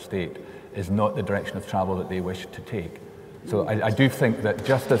welfare state is not the direction of travel that they wish to take. So I do think that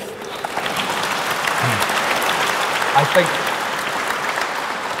just as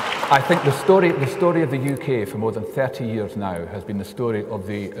I think the story of the UK for more than 30 years now has been the story of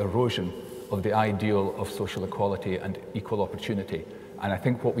the erosion of the ideal of social equality and equal opportunity. And I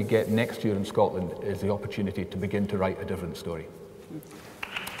think what we get next year in Scotland is the opportunity to begin to write a different story.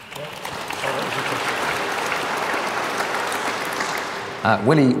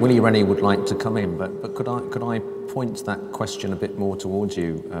 Willie Rennie would like to come in, but could I point that question a bit more towards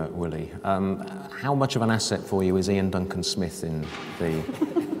you, Willie? How much of an asset for you is Ian Duncan Smith in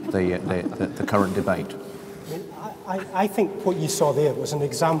the current debate? I think what you saw there was an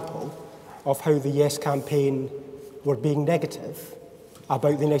example of how the Yes campaign were being negative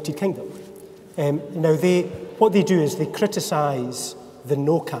about the United Kingdom. Now, what they do is they criticise the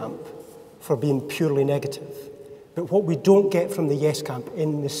No camp for being purely negative. But what we don't get from the Yes camp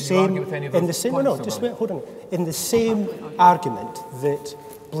in the same argument that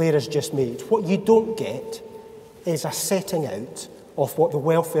Blair has just made, what you don't get is a setting out of what the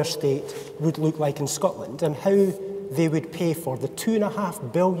welfare state would look like in Scotland and how they would pay for the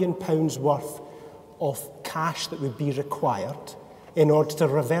 £2.5 billion worth of cash that would be required in order to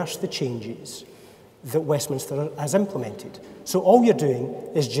reverse the changes that Westminster has implemented. So all you're doing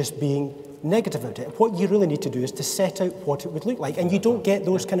is just being negative about it. What you really need to do is to set out what it would look like, and you don't get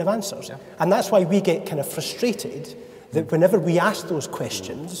those kind of answers. Yeah. And that's why we get kind of frustrated that whenever we ask those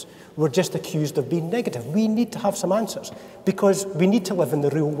questions, we're just accused of being negative. We need to have some answers because we need to live in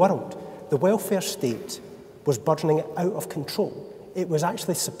the real world. The welfare state was burgeoning out of control. It was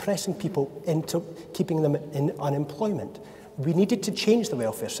actually suppressing people into keeping them in unemployment. We needed to change the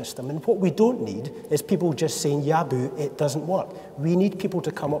welfare system, and what we don't need is people just saying, yeah, boo, it doesn't work. We need people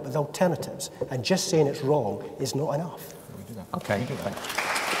to come up with alternatives, and just saying it's wrong is not enough. Okay.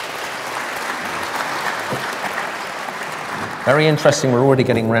 Very interesting. We're already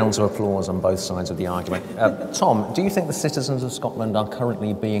getting rounds of applause on both sides of the argument. Tom, do you think the citizens of Scotland are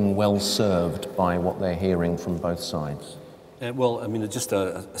currently being well served by what they're hearing from both sides? Well, I mean, just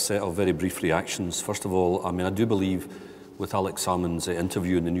a set of very brief reactions. First of all, I mean, I do believe with Alex Salmond's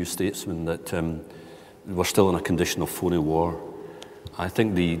interview in the New Statesman that we're still in a condition of phony war. I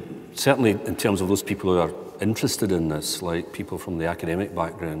think certainly in terms of those people who are interested in this, like people from the academic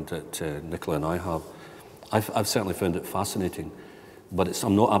background that Nicola and I have, I've certainly found it fascinating, but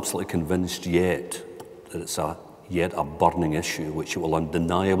I'm not absolutely convinced yet that it's yet a burning issue, which it will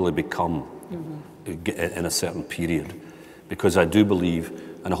undeniably become in a certain period. Because I do believe,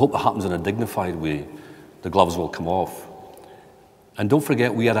 and I hope it happens in a dignified way, the gloves will come off. And don't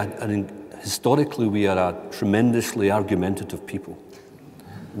forget, historically we are a tremendously argumentative people.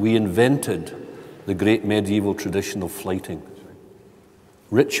 We invented the great medieval tradition of flyting.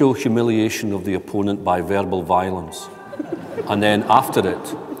 Ritual humiliation of the opponent by verbal violence. And then after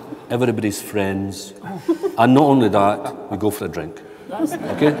it, everybody's friends. And not only that, we go for a drink.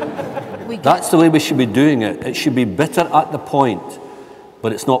 Okay? That's the way we should be doing it. It should be bitter at the point,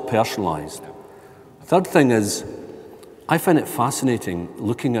 but it's not personalised. Third thing is, I find it fascinating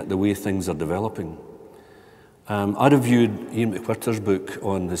looking at the way things are developing. I reviewed Ian McWhirter's book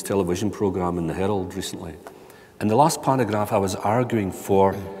on his television programme in the Herald recently. In the last paragraph, I was arguing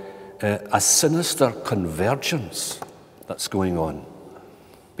for a sinister convergence that's going on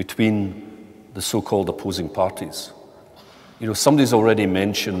between the so-called opposing parties. You know, somebody's already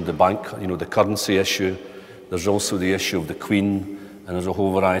mentioned the the currency issue. There's also the issue of the Queen, and there's a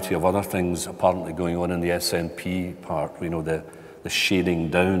whole variety of other things apparently going on in the SNP part. You know, the shading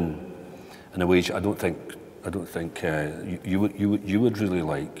down in a way I don't think you would really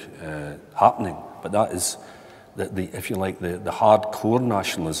like happening. But that is that if you like, the hardcore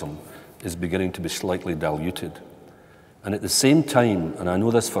nationalism is beginning to be slightly diluted, and at the same time, and I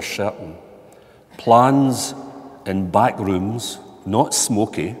know this for certain, plans in back rooms, not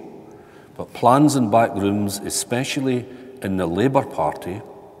smoky, but plans in back rooms, especially in the Labour Party,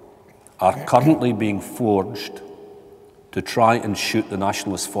 are currently being forged to try and shoot the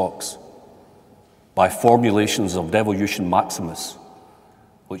nationalist fox by formulations of devolution maximus,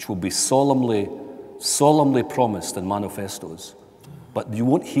 which will be solemnly promised in manifestos. But you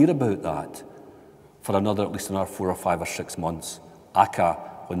won't hear about that for at least another 4 or 5 or 6 months. Aka,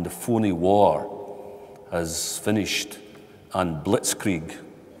 when the phony war has finished and Blitzkrieg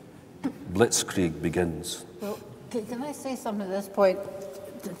begins. Well, can I say something at this point?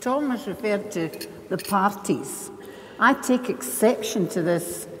 Tom has referred to the parties. I take exception to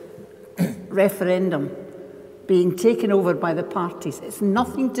this referendum being taken over by the parties. It's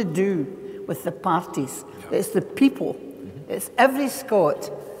nothing to do with the parties. It's the people. It's every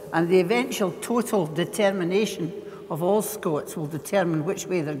Scot, and the eventual total determination of all Scots will determine which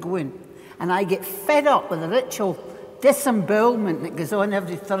way they're going. And I get fed up with the ritual disembowelment that goes on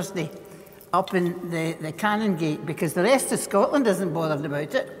every Thursday up in the Canongate, because the rest of Scotland isn't bothered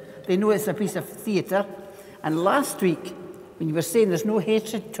about it. They know it's a piece of theatre. And last week, when you were saying there's no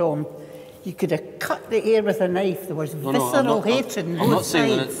hatred, Tom, you could have cut the air with a knife. There was visceral hatred on both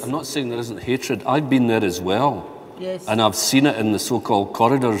sides. I'm not saying there isn't hatred. I've been there as well. Yes. And I've seen it in the so-called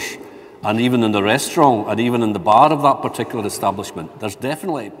corridors, and even in the restaurant, and even in the bar of that particular establishment. There's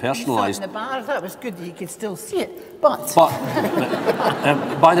definitely personalised... In the bar, that was good that you could still see it. But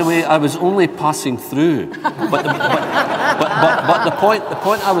by the way, I was only passing through. But the point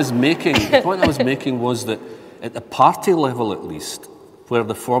I was making was that at the party level, at least, where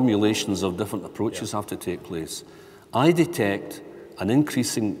the formulations of different approaches have to take place, I detect an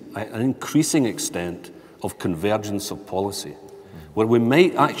increasing extent of convergence of policy, where we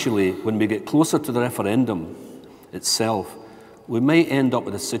might actually, when we get closer to the referendum itself, we may end up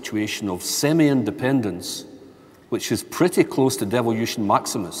with a situation of semi-independence, which is pretty close to devolution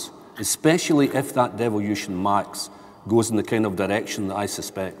maximus, especially if that devolution max goes in the kind of direction that I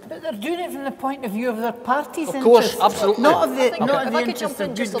suspect. But they're doing it from the point of view of their party's Of course, interests, absolutely. not of the, If I could interest jump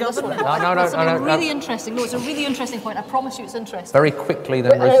in of just good on this one. government. Really interesting. No, it's a really interesting point. I promise you it's interesting. Very quickly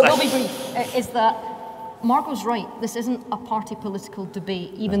then, It Ruth. will be brief. Is that Margot's right. This isn't a party political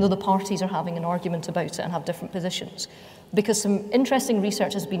debate, even though the parties are having an argument about it and have different positions. Because some interesting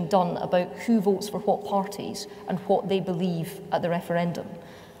research has been done about who votes for what parties and what they believe at the referendum.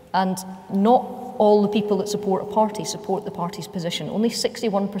 And not all the people that support a party support the party's position. Only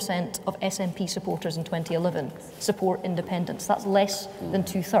 61% of SNP supporters in 2011 support independence. That's less than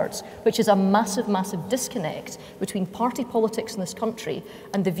 2/3, which is a massive, massive disconnect between party politics in this country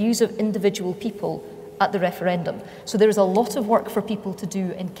and the views of individual people at the referendum. So there is a lot of work for people to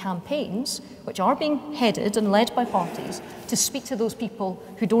do in campaigns, which are being headed and led by parties, to speak to those people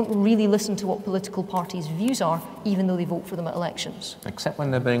who don't really listen to what political parties' views are, even though they vote for them at elections. Except when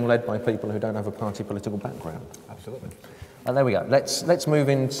they're being led by people who don't have a party political background. Absolutely. There we go. Let's move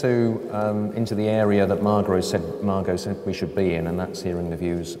into the area that Margot said we should be in, and that's hearing the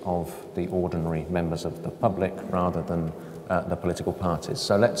views of the ordinary members of the public rather than the political parties.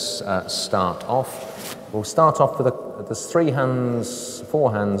 So let's start off. We'll start off with there's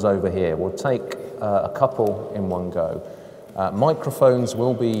 4 hands over here. We'll take a couple in one go. Microphones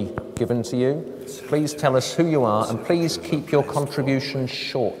will be given to you. Please tell us who you are, and please keep your contribution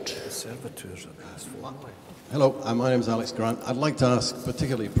short. Hello, my name is Alex Grant. I'd like to ask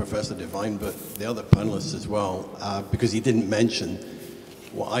particularly Professor Devine, but the other panelists as well, because he didn't mention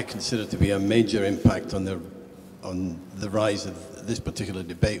what I consider to be a major impact on the rise of this particular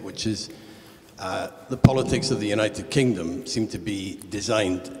debate, which is the politics of the United Kingdom seem to be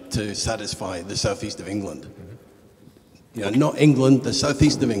designed to satisfy the southeast of England. You know, not England, the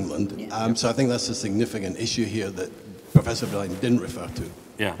southeast of England. So I think that's a significant issue here that Professor Devine didn't refer to.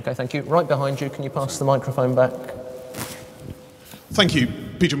 Yeah. Okay, thank you. Right behind you, can you pass the microphone back? Thank you,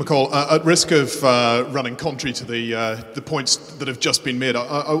 Peter McCall. At risk of running contrary to the points that have just been made,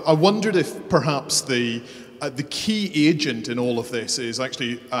 I wondered if perhaps the key agent in all of this is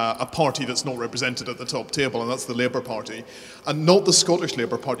actually a party that's not represented at the top table, and that's the Labour Party. And not the Scottish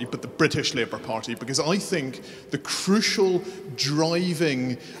Labour Party, but the British Labour Party, because I think the crucial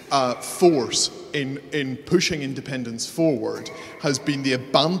driving force in pushing independence forward has been the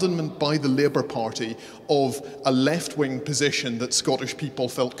abandonment by the Labour Party of a left-wing position that Scottish people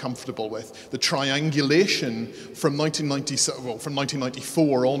felt comfortable with. The triangulation from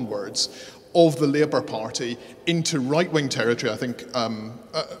 1994 onwards of the Labour Party into right-wing territory, I think,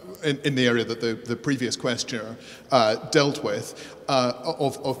 in the area that the previous questioner dealt with,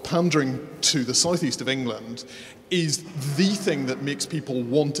 of pandering to the southeast of England, is the thing that makes people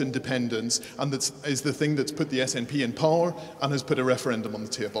want independence, and is the thing that's put the SNP in power and has put a referendum on the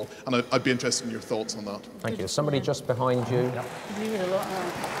table. And I'd be interested in your thoughts on that. Thank you. Somebody just behind you.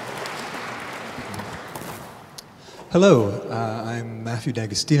 Hello, I'm Matthew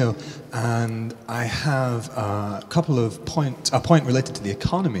D'Agostino, and I have a point related to the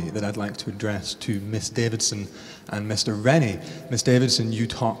economy that I'd like to address to Miss Davidson and Mr. Rennie. Miss Davidson, you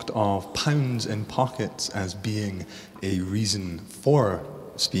talked of pounds in pockets as being a reason for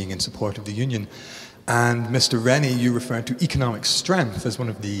being in support of the Union. And Mr. Rennie, you referred to economic strength as one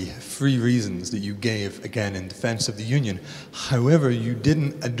of the 3 reasons that you gave, again, in defence of the Union. However, you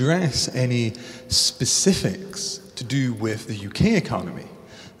didn't address any specifics to do with the UK economy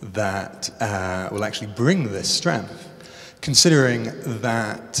that will actually bring this strength, considering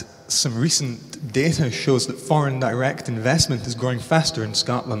that some recent data shows that foreign direct investment is growing faster in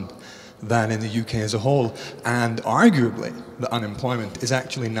Scotland than in the UK as a whole, and arguably the unemployment is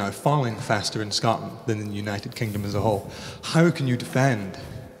actually now falling faster in Scotland than in the United Kingdom as a whole. How can you defend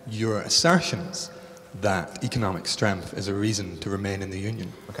your assertions that economic strength is a reason to remain in the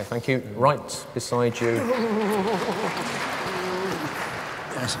Union? Okay, thank you. Right beside you.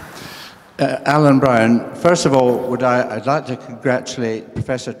 Yes. Alan Brown, first of all, I'd like to congratulate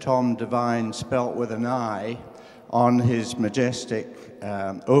Professor Tom Devine, spelt with an I, on his majestic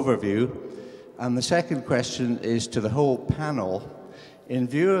overview. And the second question is to the whole panel. In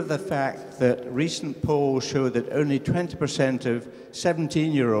view of the fact that recent polls show that only 20% of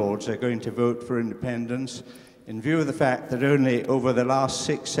 17-year-olds are going to vote for independence, in view of the fact that only over the last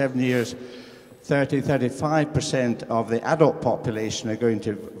 6-7 years 35% of the adult population are going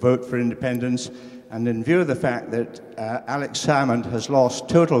to vote for independence, and in view of the fact that Alex Salmond has lost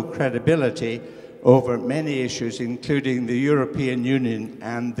total credibility over many issues, including the European Union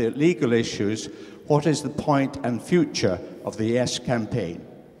and the legal issues, what is the point and future of the Yes campaign?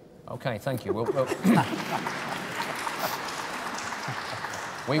 Okay, thank you.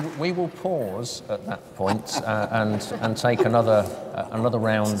 We will pause at that point and take another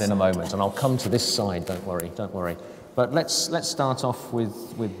round in a moment, and I'll come to this side. Don't worry. But let's start off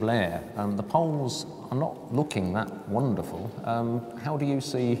with Blair. The polls are not looking that wonderful. How do you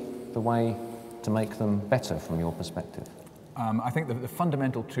see the way to make them better from your perspective? I think the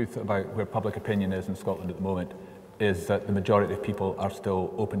fundamental truth about where public opinion is in Scotland at the moment is that the majority of people are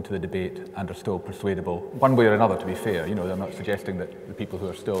still open to the debate and are still persuadable, one way or another, to be fair. You know, they're not suggesting that the people who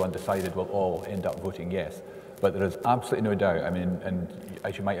are still undecided will all end up voting yes. But there is absolutely no doubt, I mean, and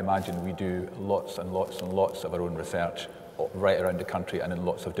as you might imagine, we do lots and lots and lots of our own research right around the country and in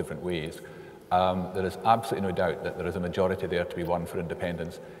lots of different ways. There is absolutely no doubt that there is a majority there to be won for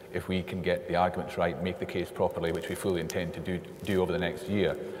independence if we can get the arguments right, make the case properly, which we fully intend to do over the next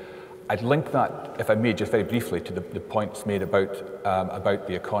year. I'd link that, if I may, just very briefly to the points made about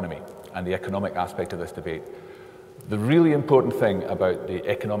the economy and the economic aspect of this debate. The really important thing about the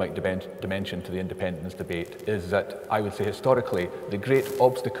economic dimension to the independence debate is that I would say historically the great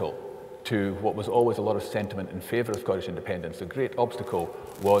obstacle to what was always a lot of sentiment in favour of Scottish independence, the great obstacle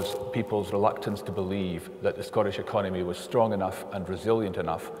was people's reluctance to believe that the Scottish economy was strong enough and resilient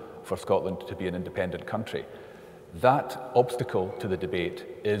enough for Scotland to be an independent country. That obstacle to the debate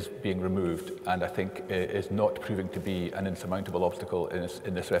is being removed, and I think is not proving to be an insurmountable obstacle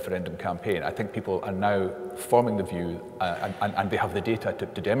in this referendum campaign. I think people are now forming the view, and they have the data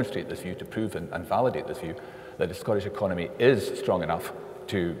to demonstrate this view, to prove and validate this view, that the Scottish economy is strong enough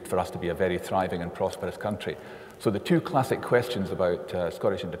for us to be a very thriving and prosperous country. So the two classic questions about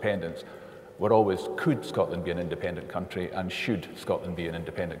Scottish independence were always, could Scotland be an independent country, and should Scotland be an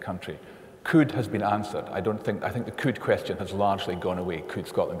independent country? Could has been answered. I think the could question has largely gone away. Could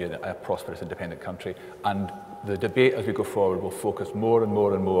Scotland be a prosperous independent country? And the debate as we go forward will focus more and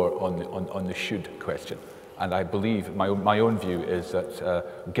more and more on the should question. And I believe, my own view is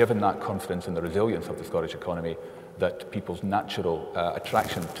that given that confidence in the resilience of the Scottish economy, that people's natural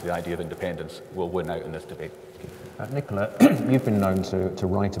attraction to the idea of independence will win out in this debate. Nicola, you've been known to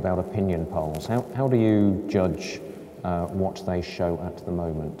write about opinion polls. How do you judge what they show at the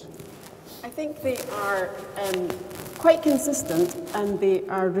moment? I think they are quite consistent, and they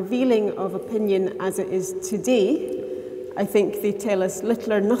are revealing of opinion as it is today. I think they tell us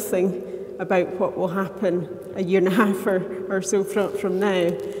little or nothing about what will happen a year and a half or so from now.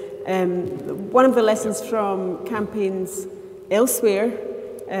 One of the lessons from campaigns elsewhere,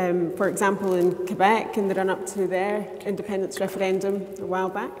 for example in Quebec in the run-up to their independence referendum a while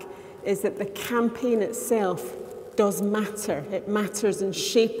back, is that the campaign itself does matter. It matters in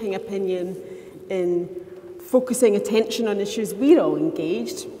shaping opinion, in focusing attention on issues. We're all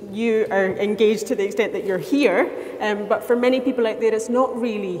engaged. You are engaged to the extent that you're here, but for many people out there it's not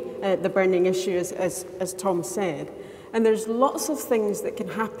really the burning issue, as Tom said. And there's lots of things that can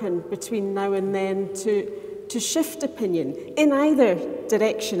happen between now and then to shift opinion in either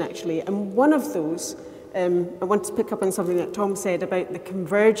direction, actually. And one of those I want to pick up on something that Tom said about the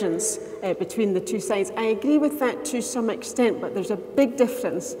convergence between the two sides. I agree with that to some extent, but there's a big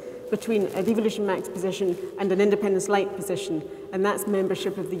difference between a devolution max position and an independence light position, and that's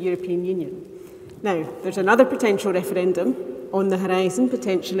membership of the European Union. Now, there's another potential referendum on the horizon,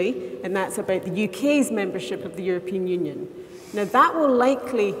 potentially, and that's about the UK's membership of the European Union. Now, that will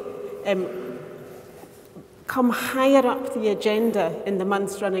likely come higher up the agenda in the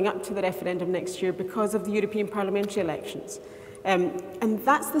months running up to the referendum next year because of the European parliamentary elections. And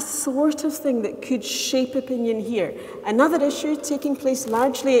that's the sort of thing that could shape opinion here. Another issue taking place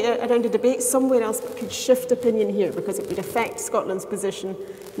largely around a debate somewhere else but could shift opinion here because it would affect Scotland's position,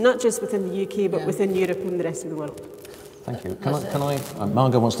 not just within the UK, but within Europe and the rest of the world. Thank you. Can I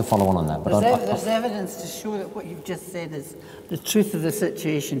Margot wants to follow on that. But there's evidence to show that what you've just said is the truth of the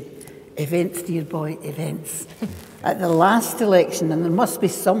situation. Events, dear boy, events. At the last election, and there must be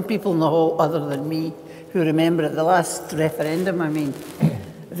some people in the hall other than me who remember at the last referendum, I mean,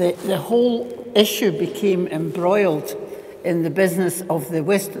 the whole issue became embroiled in the business of the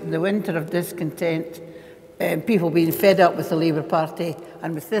winter of discontent, people being fed up with the Labour Party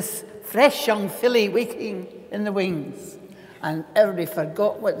and with this fresh young filly waiting in the wings. And everybody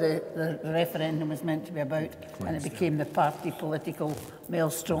forgot what the referendum was meant to be about, and it became the party political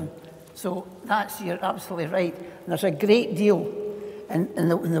maelstrom. So you're absolutely right. And there's a great deal in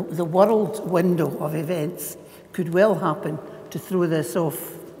the world window of events could well happen to throw this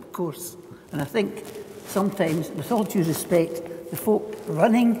off course. And I think sometimes, with all due respect, the folk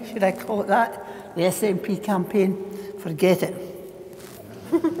running, should I call it that, the SNP campaign, forget it.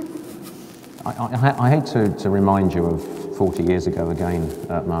 I hate to remind you of 40 years ago again,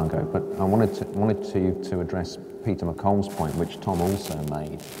 Margot, but I wanted to address Peter McColl's point, which Tom also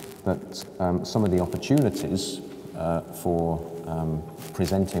made, that some of the opportunities for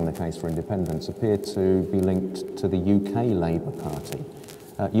presenting the case for independence appear to be linked to the UK Labour Party.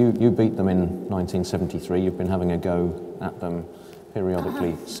 You beat them in 1973. You've been having a go at them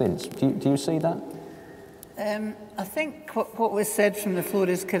periodically since. Do you see that? I think what was said from the floor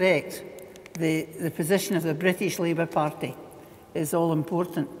is correct. The position of the British Labour Party is all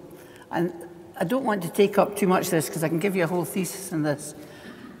important. And I don't want to take up too much of this because I can give you a whole thesis on this.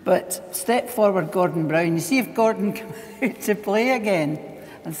 But step forward Gordon Brown. You see if Gordon came out to play again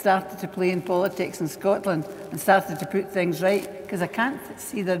and started to play in politics in Scotland and started to put things right, because I can't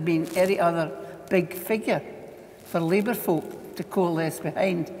see there being any other big figure for Labour folk to coalesce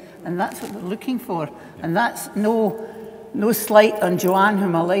behind. And that's what we're looking for. And that's no slight on Joanne,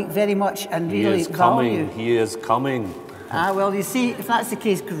 whom I like very much and really value. He is coming. Ah, well, you see, if that's the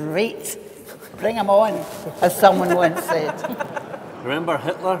case, great. Bring him on, as someone once said. Remember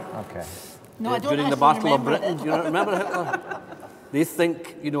Hitler? Okay. No, I don't during the Battle of Britain. You remember Hitler? They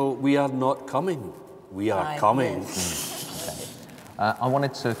think, we are not coming. We are coming. Yes. I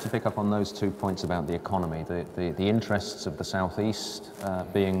wanted to pick up on those 2 points about the economy, the interests of the southeast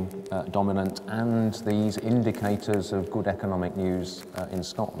being dominant, and these indicators of good economic news in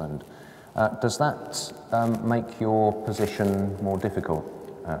Scotland. Does that make your position more difficult,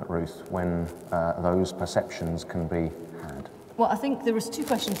 Ruth, when those perceptions can be had? Well, I think there was two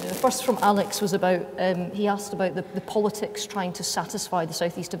questions there. The first from Alex was about, he asked about the politics trying to satisfy the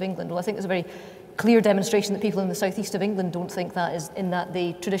southeast of England. Well, I think there's a very clear demonstration that people in the southeast of England don't think that is, in that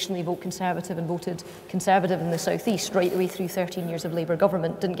they traditionally vote Conservative and voted Conservative in the southeast right the way through 13 years of Labour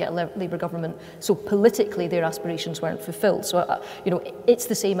government, didn't get a Labour government, so politically their aspirations weren't fulfilled. So, it's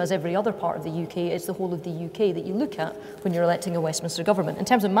the same as every other part of the UK, it's the whole of the UK that you look at when you're electing a Westminster government. In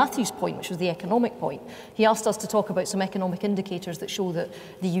terms of Matthew's point, which was the economic point, he asked us to talk about some economic indicators that show that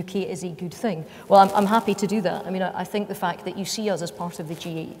the UK is a good thing. Well, I'm happy to do that. I mean, I think the fact that you see us as part of the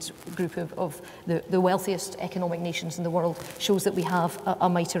G8 group of the wealthiest economic nations in the world shows that we have a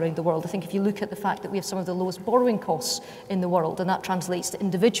might around the world. I think if you look at the fact that we have some of the lowest borrowing costs in the world, and that translates to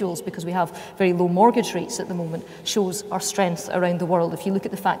individuals because we have very low mortgage rates at the moment, shows our strength around the world. If you look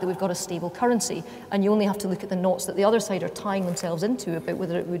at the fact that we've got a stable currency, and you only have to look at the knots that the other side are tying themselves into about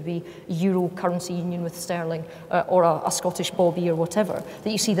whether it would be euro currency union with sterling or a Scottish bobby or whatever,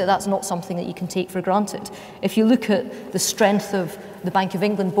 that you see that that's not something that you can take for granted. If you look at the strength of the Bank of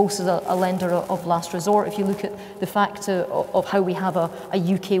England, both as a lender of last resort, if you look at the fact of how we have a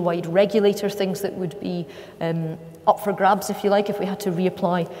UK-wide regulator, things that would be up for grabs, if you like, if we had to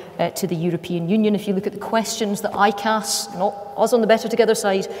reapply to the European Union. If you look at the questions that ICAS, not us on the Better Together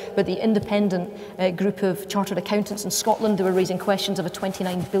side, but the independent group of chartered accountants in Scotland. They were raising questions of a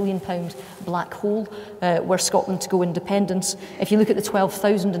 £29 billion black hole were Scotland to go independence. If you look at the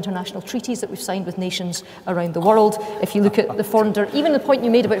 12,000 international treaties that we've signed with nations around the world, if you look at the even the point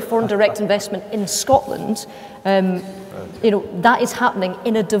you made about foreign direct investment in Scotland, that is happening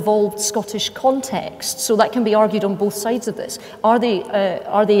in a devolved Scottish context. So that can be argued on both sides of this. Are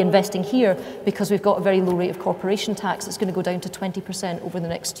they investing here because we've got a very low rate of corporation tax that's going to go down to 20% over the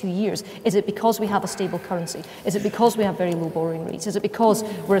next 2 years? Is it because we have a stable currency? Is it because we have very low borrowing rates? Is it because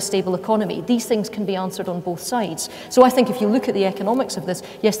we're a stable economy? These things can be answered on both sides. So I think if you look at the economics of this,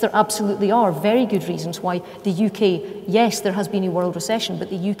 yes, there absolutely are very good reasons why the UK, yes, there has been a world recession, but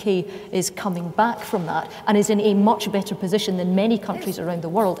the UK is coming back from that and is in a much better position than many countries around the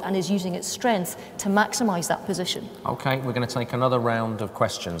world and is using its strength to maximise that position. Okay, we're going to take another round of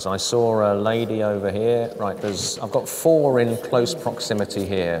questions. I saw a lady over here. Right, I've got 4 in close proximity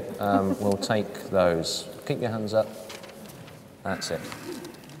here. We'll take those. Keep your hands up. That's it.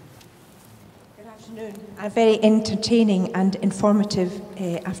 Good afternoon. A very entertaining and informative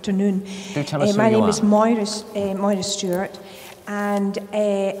afternoon. Do tell us my who you name are. is Moira Stewart. And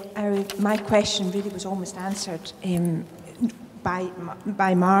my question really was almost answered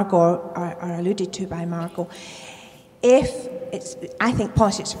by Margot, or alluded to by Margot. I think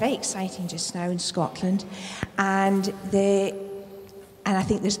politics are very exciting just now in Scotland, and I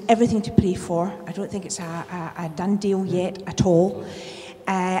think there's everything to play for. I don't think it's a done deal yet at all.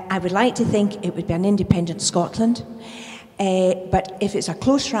 I would like to think it would be an independent Scotland, but if it's a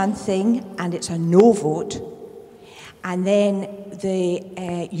close run thing and it's a no vote, and then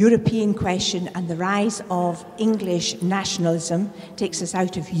the European question and the rise of English nationalism takes us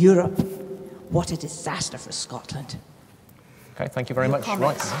out of Europe, what a disaster for Scotland. Okay, thank you very much.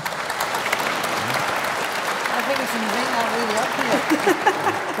 Right. I think we can bring that really up here.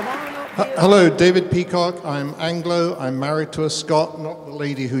 Come on up here. Hello, David Peacock. I'm Anglo. I'm married to a Scot, not the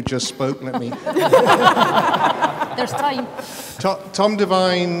lady who just spoke. Let me. There's time. Tom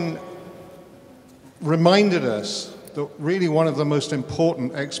Devine reminded us that really one of the most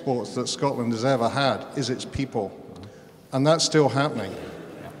important exports that Scotland has ever had is its people. And that's still happening.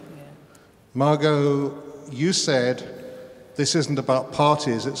 Margot, you said this isn't about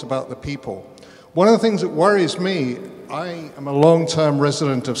parties, it's about the people. One of the things that worries me, I am a long-term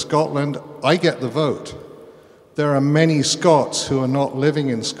resident of Scotland, I get the vote. There are many Scots who are not living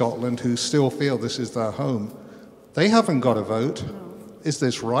in Scotland who still feel this is their home. They haven't got a vote. Is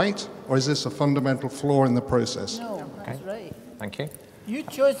this right, or is this a fundamental flaw in the process? No, that's right. Thank you. You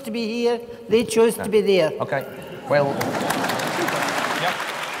chose to be here, they chose to be there. Okay, well... Yep.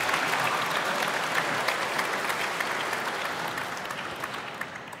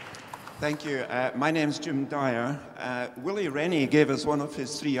 Thank you. My name's Jim Dyer. Willie Rennie gave us one of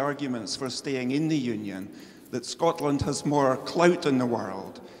his 3 arguments for staying in the Union, that Scotland has more clout in the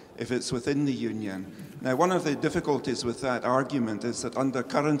world if it's within the Union. Now, one of the difficulties with that argument is that under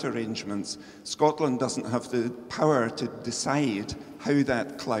current arrangements, Scotland doesn't have the power to decide how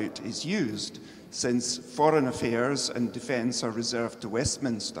that clout is used, since foreign affairs and defence are reserved to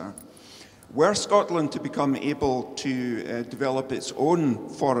Westminster. Were Scotland to become able to develop its own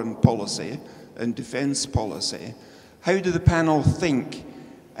foreign policy and defence policy, how do the panel think,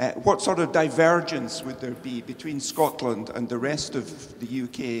 what sort of divergence would there be between Scotland and the rest of the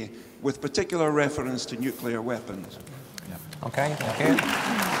UK, with particular reference to nuclear weapons? Okay, thank you.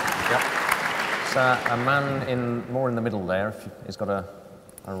 Yep. So a man more in the middle there, if he's got a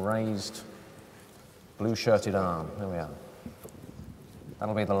raised blue-shirted arm. There we are.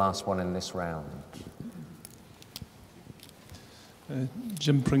 That'll be the last one in this round.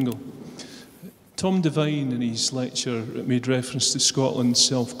 Jim Pringle. Tom Devine in his lecture made reference to Scotland's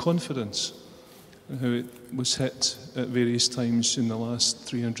self-confidence and how it was hit at various times in the last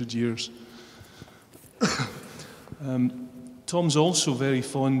 300 years. Tom's also very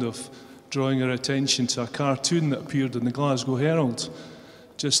fond of drawing our attention to a cartoon that appeared in the Glasgow Herald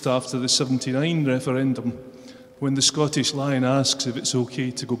just after the '79 referendum, when the Scottish lion asks if it's okay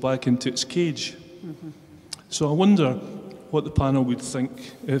to go back into its cage. So I wonder what the panel would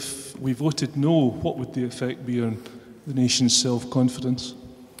think if we voted no. What would the effect be on the nation's self-confidence?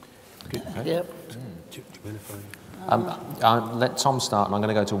 Yep. I'll let Tom start, and I'm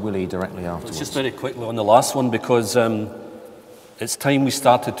going to go to Willie directly afterwards. Just very quickly on the last one, because it's time we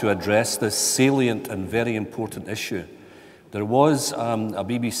started to address this salient and very important issue. There was a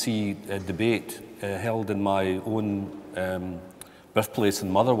BBC debate held in my own birthplace in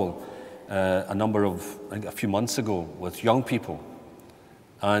Motherwell a few months ago with young people.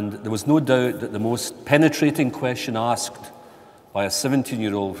 And there was no doubt that the most penetrating question asked by a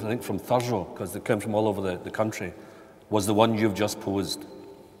 17-year-old, I think from Thurso, because they come from all over the country, was the one you've just posed.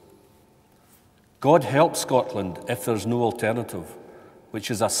 God help Scotland if there's no alternative, which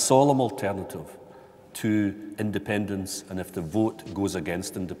is a solemn alternative to independence, and if the vote goes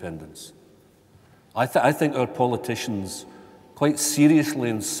against independence. I think our politicians quite seriously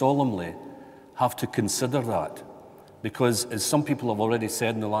and solemnly have to consider that, because, as some people have already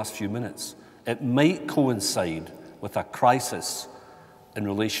said in the last few minutes, it might coincide with a crisis in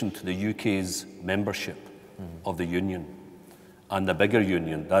relation to the UK's membership of the Union, and the bigger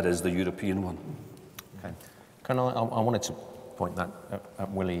Union, that is the European one. Okay. I wanted to point that at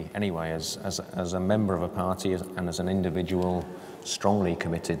Willie anyway, as a member of a party and as an individual strongly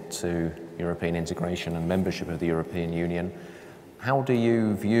committed to European integration and membership of the European Union. How do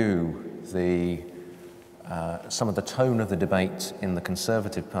you view some of the tone of the debate in the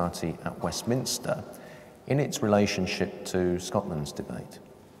Conservative Party at Westminster in its relationship to Scotland's debate?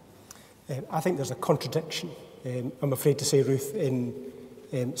 I think there's a contradiction, I'm afraid to say, Ruth, in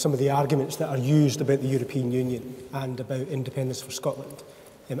some of the arguments that are used about the European Union and about independence for Scotland.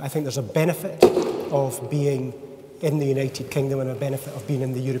 I think there's a benefit of being in the United Kingdom and a benefit of being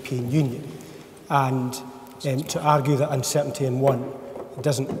in the European Union. And to argue that uncertainty in one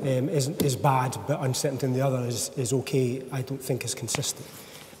is bad, but uncertainty in the other is okay, I don't think is consistent.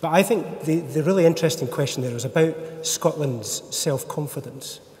 But I think the really interesting question there is about Scotland's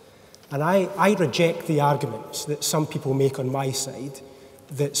self-confidence. And I reject the arguments that some people make on my side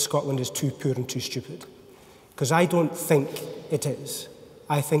that Scotland is too poor and too stupid, because I don't think it is.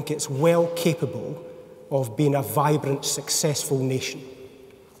 I think it's well capable of being a vibrant, successful nation.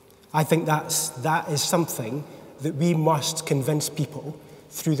 I think that is something that we must convince people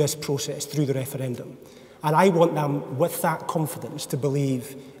through this process, through the referendum. And I want them, with that confidence, to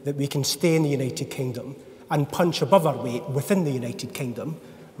believe that we can stay in the United Kingdom and punch above our weight within the United Kingdom,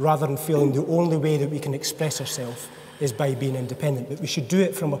 rather than feeling the only way that we can express ourselves is by being independent. But we should do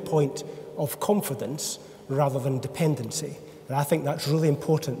it from a point of confidence rather than dependency. And I think that's really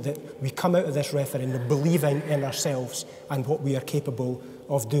important, that we come out of this referendum believing in ourselves and what we are capable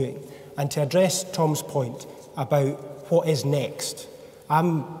of doing. And to address Tom's point about what is next,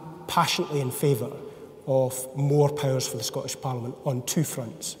 I'm passionately in favour of more powers for the Scottish Parliament on two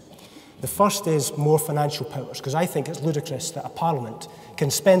fronts. The first is more financial powers, because I think it's ludicrous that a Parliament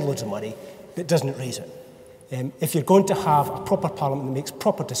can spend loads of money but doesn't raise it. If you're going to have a proper Parliament that makes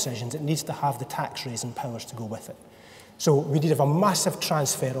proper decisions, it needs to have the tax-raising powers to go with it. So we need to have a massive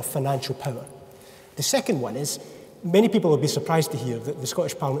transfer of financial power. The second one is, many people will be surprised to hear that the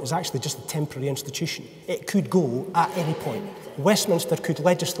Scottish Parliament is actually just a temporary institution. It could go at any point. Westminster could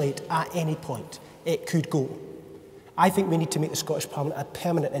legislate at any point. It could go. I think we need to make the Scottish Parliament a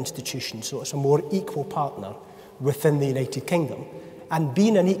permanent institution, so it's a more equal partner within the United Kingdom. And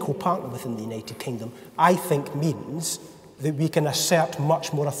being an equal partner within the United Kingdom, I think, means that we can assert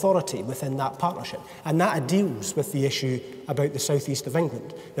much more authority within that partnership. And that deals with the issue about the southeast of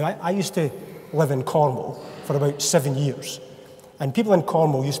England. Now, I used to live in Cornwall for about 7 years. And people in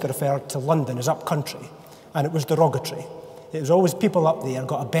Cornwall used to refer to London as up country, and it was derogatory. It was always people up there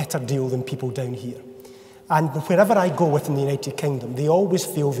got a better deal than people down here. And wherever I go within the United Kingdom, they always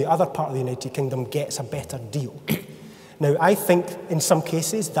feel the other part of the United Kingdom gets a better deal. Now, I think in some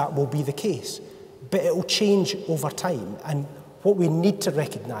cases that will be the case, but it will change over time. And what we need to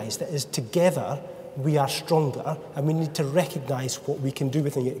recognise that is together we are stronger, and we need to recognise what we can do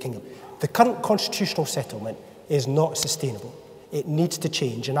within the United Kingdom. The current constitutional settlement is not sustainable. It needs to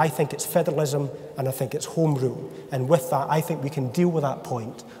change, and I think it's federalism and I think it's home rule. And with that, I think we can deal with that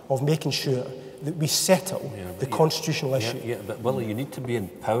point of making sure that we settle the constitutional issue. Yeah, but Willie, you need to be in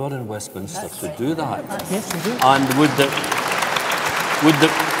power in Westminster to do that. Yes, we do. And would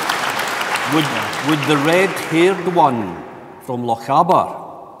the red-haired one from Lochaber,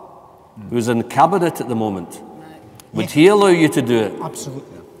 who's in cabinet at the moment, would he allow you to do it?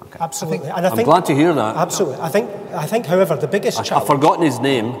 Absolutely. Absolutely. And I'm glad to hear that. Absolutely. I think, however, the biggest challenge... I've forgotten his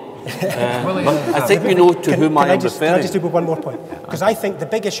name. But I think you know to whom I am referring. Can I just do one more point? Because I think the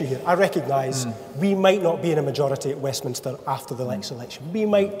big issue here, I recognise we might not be in a majority at Westminster after the next election. We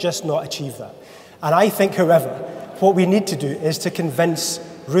might just not achieve that. And I think, however, what we need to do is to convince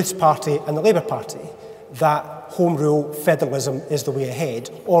Ruth's party and the Labour Party that home rule, federalism is the way ahead,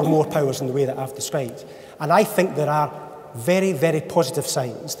 or more powers in the way that I've described. And I think there are very, very positive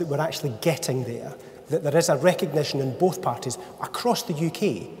signs that we're actually getting there, that there is a recognition in both parties across the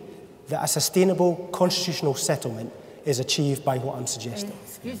UK that a sustainable constitutional settlement is achieved by what I'm suggesting.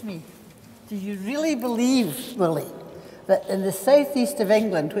 Excuse me, do you really believe, Willie, that in the southeast of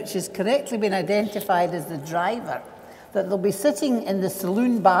England, which has correctly been identified as the driver that they'll be sitting in the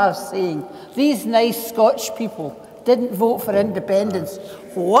saloon bars saying, these nice Scotch people didn't vote for independence.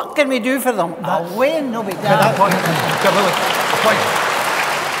 What can we do for them? I'll win, no be damned. That point,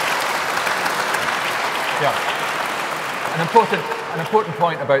 An important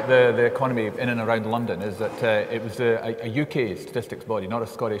point about the economy in and around London is that it was a UK statistics body, not a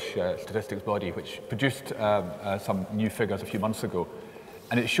Scottish statistics body, which produced some new figures a few months ago.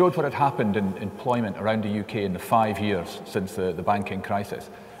 And it showed what had happened in employment around the UK in the 5 years since the banking crisis.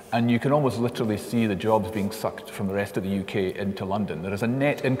 And you can almost literally see the jobs being sucked from the rest of the UK into London. There is a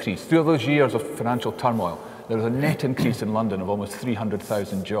net increase. Through those years of financial turmoil, there was a net increase in London of almost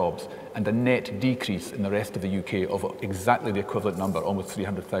 300,000 jobs and a net decrease in the rest of the UK of exactly the equivalent number, almost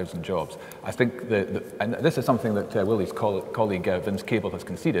 300,000 jobs. I think, and this is something that Willie's colleague Vince Cable has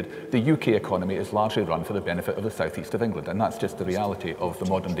conceded, the UK economy is largely run for the benefit of the southeast of England, and that's just the reality of the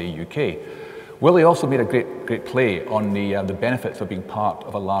modern day UK. Willie also made a great play on the benefits of being part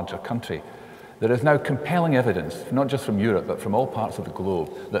of a larger country. There is now compelling evidence, not just from Europe, but from all parts of the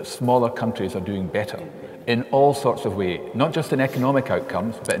globe, that smaller countries are doing better in all sorts of ways, not just in economic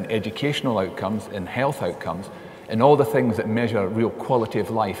outcomes, but in educational outcomes, in health outcomes, in all the things that measure real quality of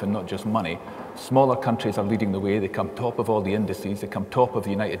life and not just money. Smaller countries are leading the way. They come top of all the indices. They come top of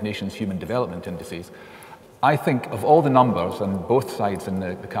the United Nations Human Development Indices. I think of all the numbers, and both sides in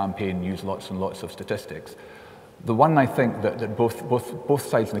the campaign use lots and lots of statistics, the one I think that both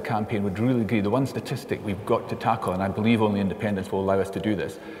sides in the campaign would really agree, the one statistic we've got to tackle, and I believe only independence will allow us to do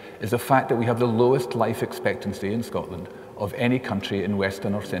this, is the fact that we have the lowest life expectancy in Scotland of any country in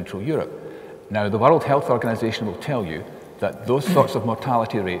Western or Central Europe. Now, the World Health Organization will tell you that those sorts of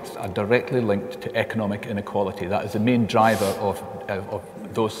mortality rates are directly linked to economic inequality. That is the main driver of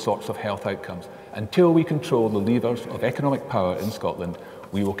those sorts of health outcomes. Until we control the levers of economic power in Scotland,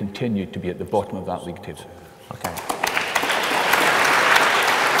 we will continue to be at the bottom of that league table. Okay.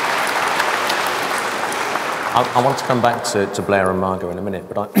 I want to come back to Blair and Margot in a minute,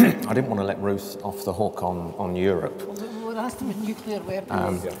 but I didn't want to let Ruth off the hook on Europe. Well, there has to be nuclear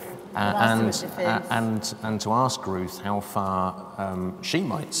weapons. And to ask Ruth how far she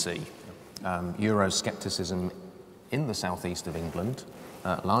might see Euroscepticism in the southeast of England,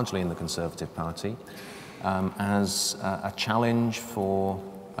 largely in the Conservative Party, as a challenge for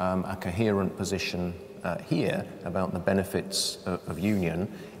a coherent position here about the benefits of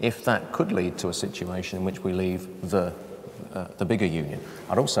union, if that could lead to a situation in which we leave the bigger union.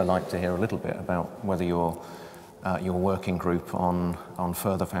 I'd also like to hear a little bit about whether your working group on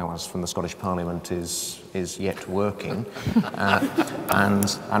further powers from the Scottish Parliament is yet working,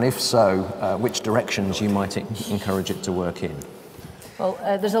 and if so, which directions you might encourage it to work in. Well,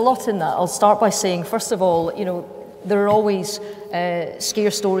 there's a lot in that. I'll start by saying, first of all, there are always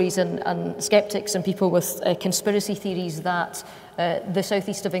scare stories and sceptics and people with conspiracy theories that the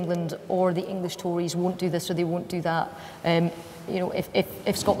southeast of England or the English Tories won't do this or they won't do that.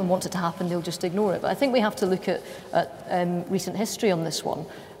 If Scotland wants it to happen, they'll just ignore it. But I think we have to look at recent history on this one.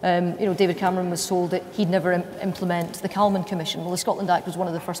 David Cameron was told that he'd never implement the Calman Commission. Well, the Scotland Act was one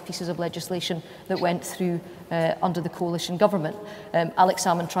of the first pieces of legislation that went through under the coalition government. Alex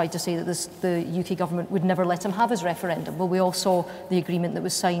Salmond tried to say that the UK government would never let him have his referendum. Well, we all saw the agreement that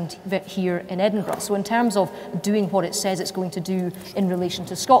was signed here in Edinburgh. So in terms of doing what it says it's going to do in relation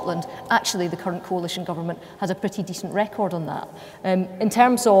to Scotland, actually the current coalition government has a pretty decent record on that. In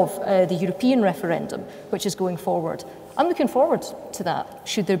terms of the European referendum, which is going forward, I'm looking forward to that,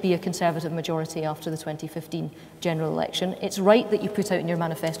 should there be a Conservative majority after the 2015 general election. It's right that you put out in your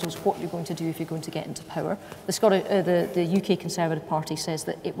manifestos what you're going to do if you're going to get into power. The UK Conservative Party says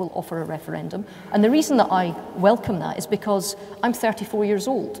that it will offer a referendum. And the reason that I welcome that is because I'm 34 years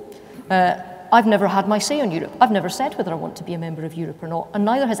old. I've never had my say on Europe. I've never said whether I want to be a member of Europe or not, and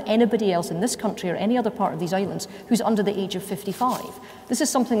neither has anybody else in this country or any other part of these islands who's under the age of 55. This is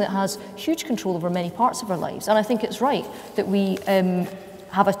something that has huge control over many parts of our lives, and I think it's right that we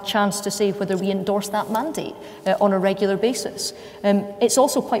have a chance to say whether we endorse that mandate on a regular basis. It's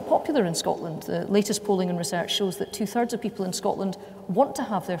also quite popular in Scotland. The latest polling and research shows that 2/3 of people in Scotland want to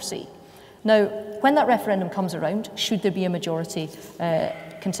have their say. Now, when that referendum comes around, should there be a majority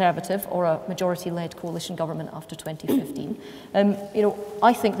Conservative or a majority-led coalition government after 2015,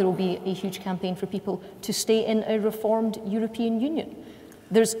 I think there will be a huge campaign for people to stay in a reformed European Union.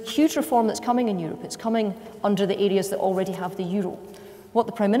 There's huge reform that's coming in Europe. It's coming under the areas that already have the euro. What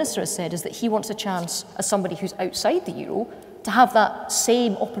the Prime Minister has said is that he wants a chance, as somebody who's outside the euro, to have that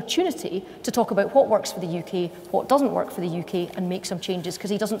same opportunity to talk about what works for the UK, what doesn't work for the UK, and make some changes, because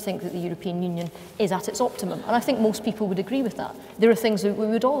he doesn't think that the European Union is at its optimum. And I think most people would agree with that. There are things that we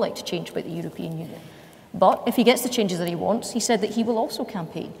would all like to change about the European Union. But if he gets the changes that he wants, he said that he will also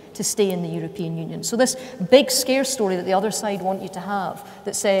campaign to stay in the European Union. So this big scare story that the other side want you to have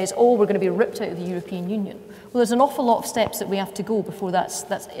that says, oh, we're going to be ripped out of the European Union. Well, there's an awful lot of steps that we have to go before that's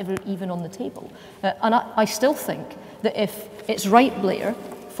ever even on the table. And I still think that if it's right, Blair,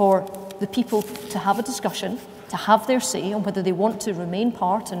 for the people to have a discussion, to have their say on whether they want to remain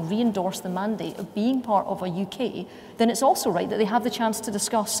part and re-endorse the mandate of being part of a UK, then it's also right that they have the chance to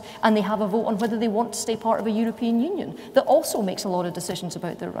discuss and they have a vote on whether they want to stay part of a European Union that also makes a lot of decisions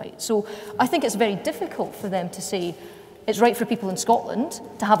about their rights. So I think it's very difficult for them to say it's right for people in Scotland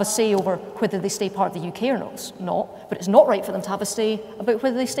to have a say over whether they stay part of the UK or not, but it's not right for them to have a say about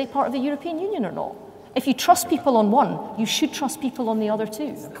whether they stay part of the European Union or not. If you trust people on one, you should trust people on the other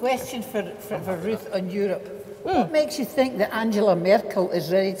too. Question for Ruth on Europe. What makes you think that Angela Merkel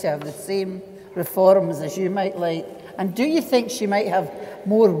is ready to have the same reforms as you might like? And do you think she might have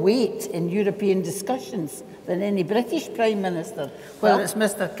more weight in European discussions than any British Prime Minister, whether it's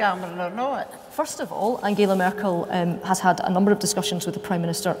Mr Cameron or not? First of all, Angela Merkel has had a number of discussions with the Prime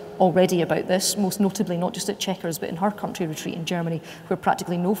Minister already about this, most notably not just at Chequers but in her country retreat in Germany, where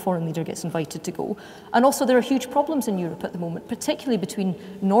practically no foreign leader gets invited to go. And also there are huge problems in Europe at the moment, particularly between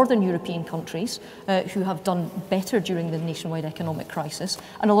northern European countries who have done better during the nationwide economic crisis,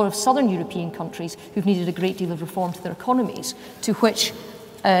 and a lot of southern European countries who've needed a great deal of reform to their economies, to which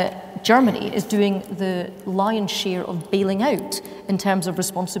Germany is doing the lion's share of bailing out in terms of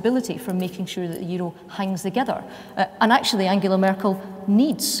responsibility for making sure that the euro hangs together. And actually Angela Merkel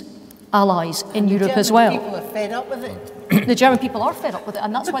needs allies in Europe as well. The German people are fed up with it. The German people are fed up with it,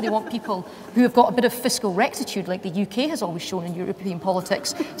 and that's why they want people who have got a bit of fiscal rectitude, like the UK has always shown in European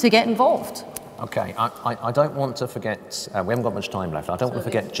politics, to get involved. Okay, I don't want to forget, we haven't got much time left, I don't want to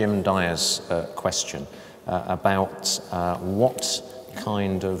forget Jim Dyer's question about what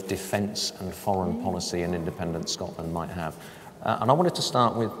kind of defence and foreign policy an independent Scotland might have. And I wanted to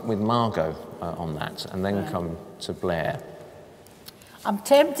start with Margot on that and then come to Blair. I'm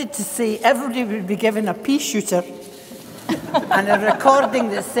tempted to say everybody would be given a pea shooter and a recording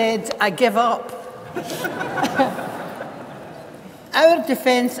that said, I give up. Our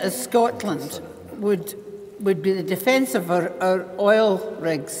defence as Scotland would be the defence of our oil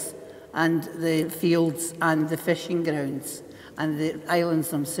rigs and the fields and the fishing grounds and the islands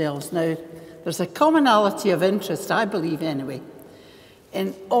themselves. Now, there's a commonality of interest, I believe anyway,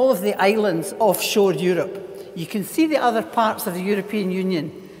 in all of the islands offshore Europe. You can see the other parts of the European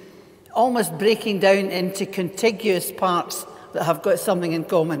Union almost breaking down into contiguous parts that have got something in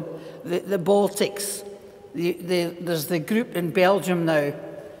common. The Baltics, there's the group in Belgium now.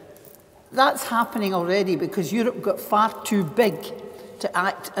 That's happening already because Europe got far too big to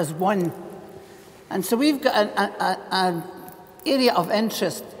act as one. And so we've got an area of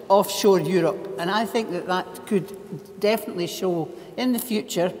interest offshore Europe, and I think that could definitely show in the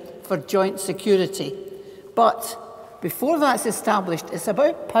future for joint security. But before that's established, it's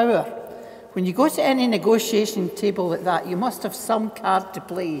about power. When you go to any negotiation table like that, you must have some card to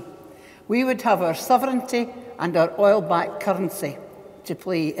play. We would have our sovereignty and our oil-backed currency to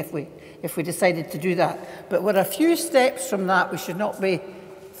play if we decided to do that. But we're a few steps from that. We should not be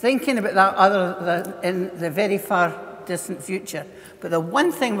thinking about that other than in the very far distant future. But the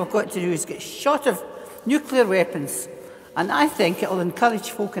one thing we've got to do is get shot of nuclear weapons. And I think it will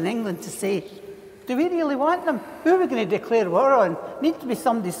encourage folk in England to say, do we really want them? Who are we going to declare war on? Need to be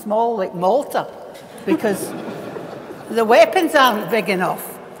somebody small like Malta, because the weapons aren't big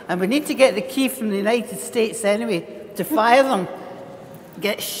enough. And we need to get the key from the United States anyway to fire them.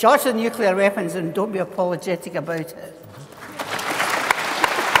 Get shot of nuclear weapons and don't be apologetic about it.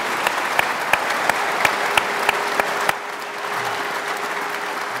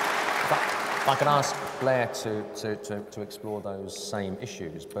 If I could ask Blair to explore those same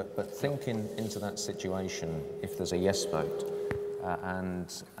issues, but thinking into that situation, if there's a yes vote,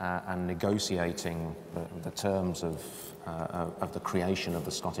 and negotiating the terms of the creation of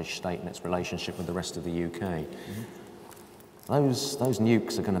the Scottish state and its relationship with the rest of the UK, those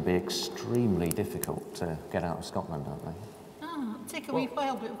nukes are going to be extremely difficult to get out of Scotland, aren't they? Take a wee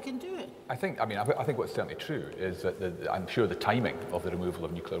while, but we can do it. I think what's certainly true is that I'm sure the timing of the removal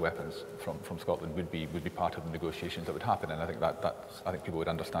of nuclear weapons from Scotland would be part of the negotiations that would happen, and I think people would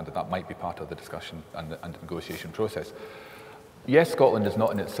understand that might be part of the discussion and the negotiation process. Yes, Scotland is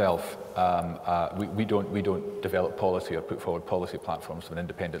not in itself. We don't develop policy or put forward policy platforms for an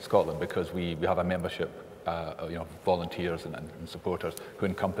independent Scotland because we have a membership. Volunteers and supporters who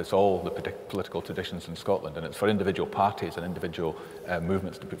encompass all the political traditions in Scotland, and it's for individual parties and individual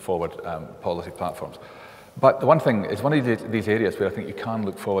movements to put forward policy platforms. But the one thing is one of these areas where I think you can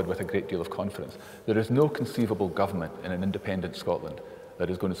look forward with a great deal of confidence. There is no conceivable government in an independent Scotland that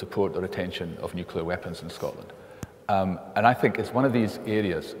is going to support the retention of nuclear weapons in Scotland. And I think it's one of these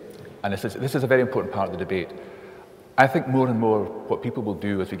areas, and this is a very important part of the debate. I think more and more what people will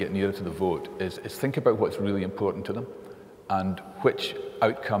do as we get nearer to the vote is think about what's really important to them and which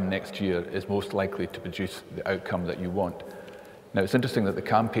outcome next year is most likely to produce the outcome that you want. Now, it's interesting that the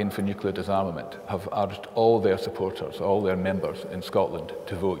Campaign for Nuclear Disarmament have urged all their supporters, all their members in Scotland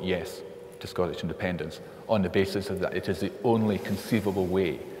to vote yes to Scottish independence on the basis that it is the only conceivable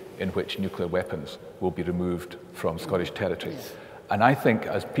way in which nuclear weapons will be removed from Scottish territory. And I think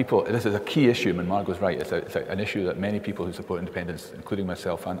as people, this is a key issue, and Margot's right, it's an issue that many people who support independence, including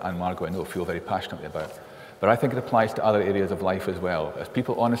myself and Margot, I know, feel very passionately about. But I think it applies to other areas of life as well. As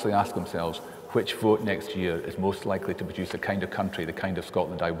people honestly ask themselves which vote next year is most likely to produce the kind of country, the kind of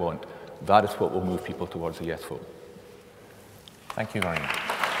Scotland I want, that is what will move people towards a yes vote. Thank you very much.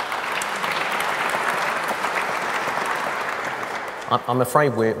 I'm afraid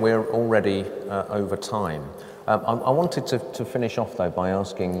we're already over time. I wanted to finish off, though, by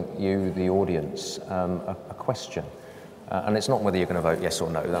asking you, the audience, a question. And it's not whether you're going to vote yes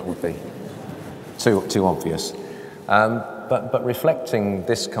or no, that would be too obvious. But reflecting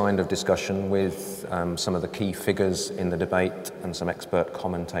this kind of discussion with some of the key figures in the debate and some expert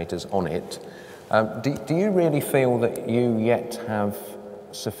commentators on it, do you really feel that you yet have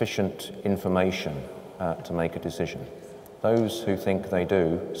sufficient information to make a decision? Those who think they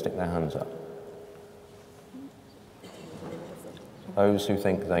do, stick their hands up. Those who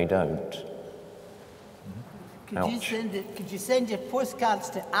think they don't. Could you send your postcards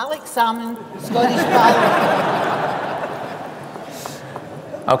to Alex Salmon, Scottish Parliament?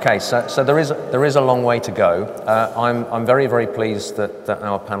 Okay, so there is a long way to go. I'm very, very pleased that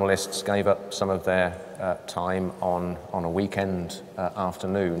our panellists gave up some of their time on a weekend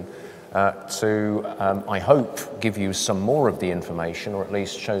afternoon to, I hope, give you some more of the information, or at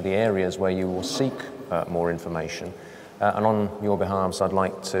least show the areas where you will seek more information. And on your behalves, I'd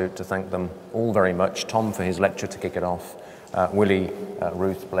like to thank them all very much. Tom for his lecture to kick it off, Willie,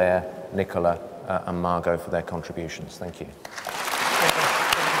 Ruth, Blair, Nicola, and Margot for their contributions. Thank you.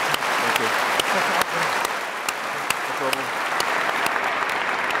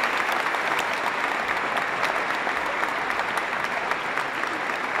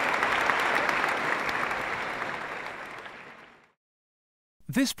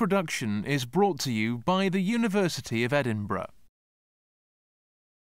 This production is brought to you by the University of Edinburgh.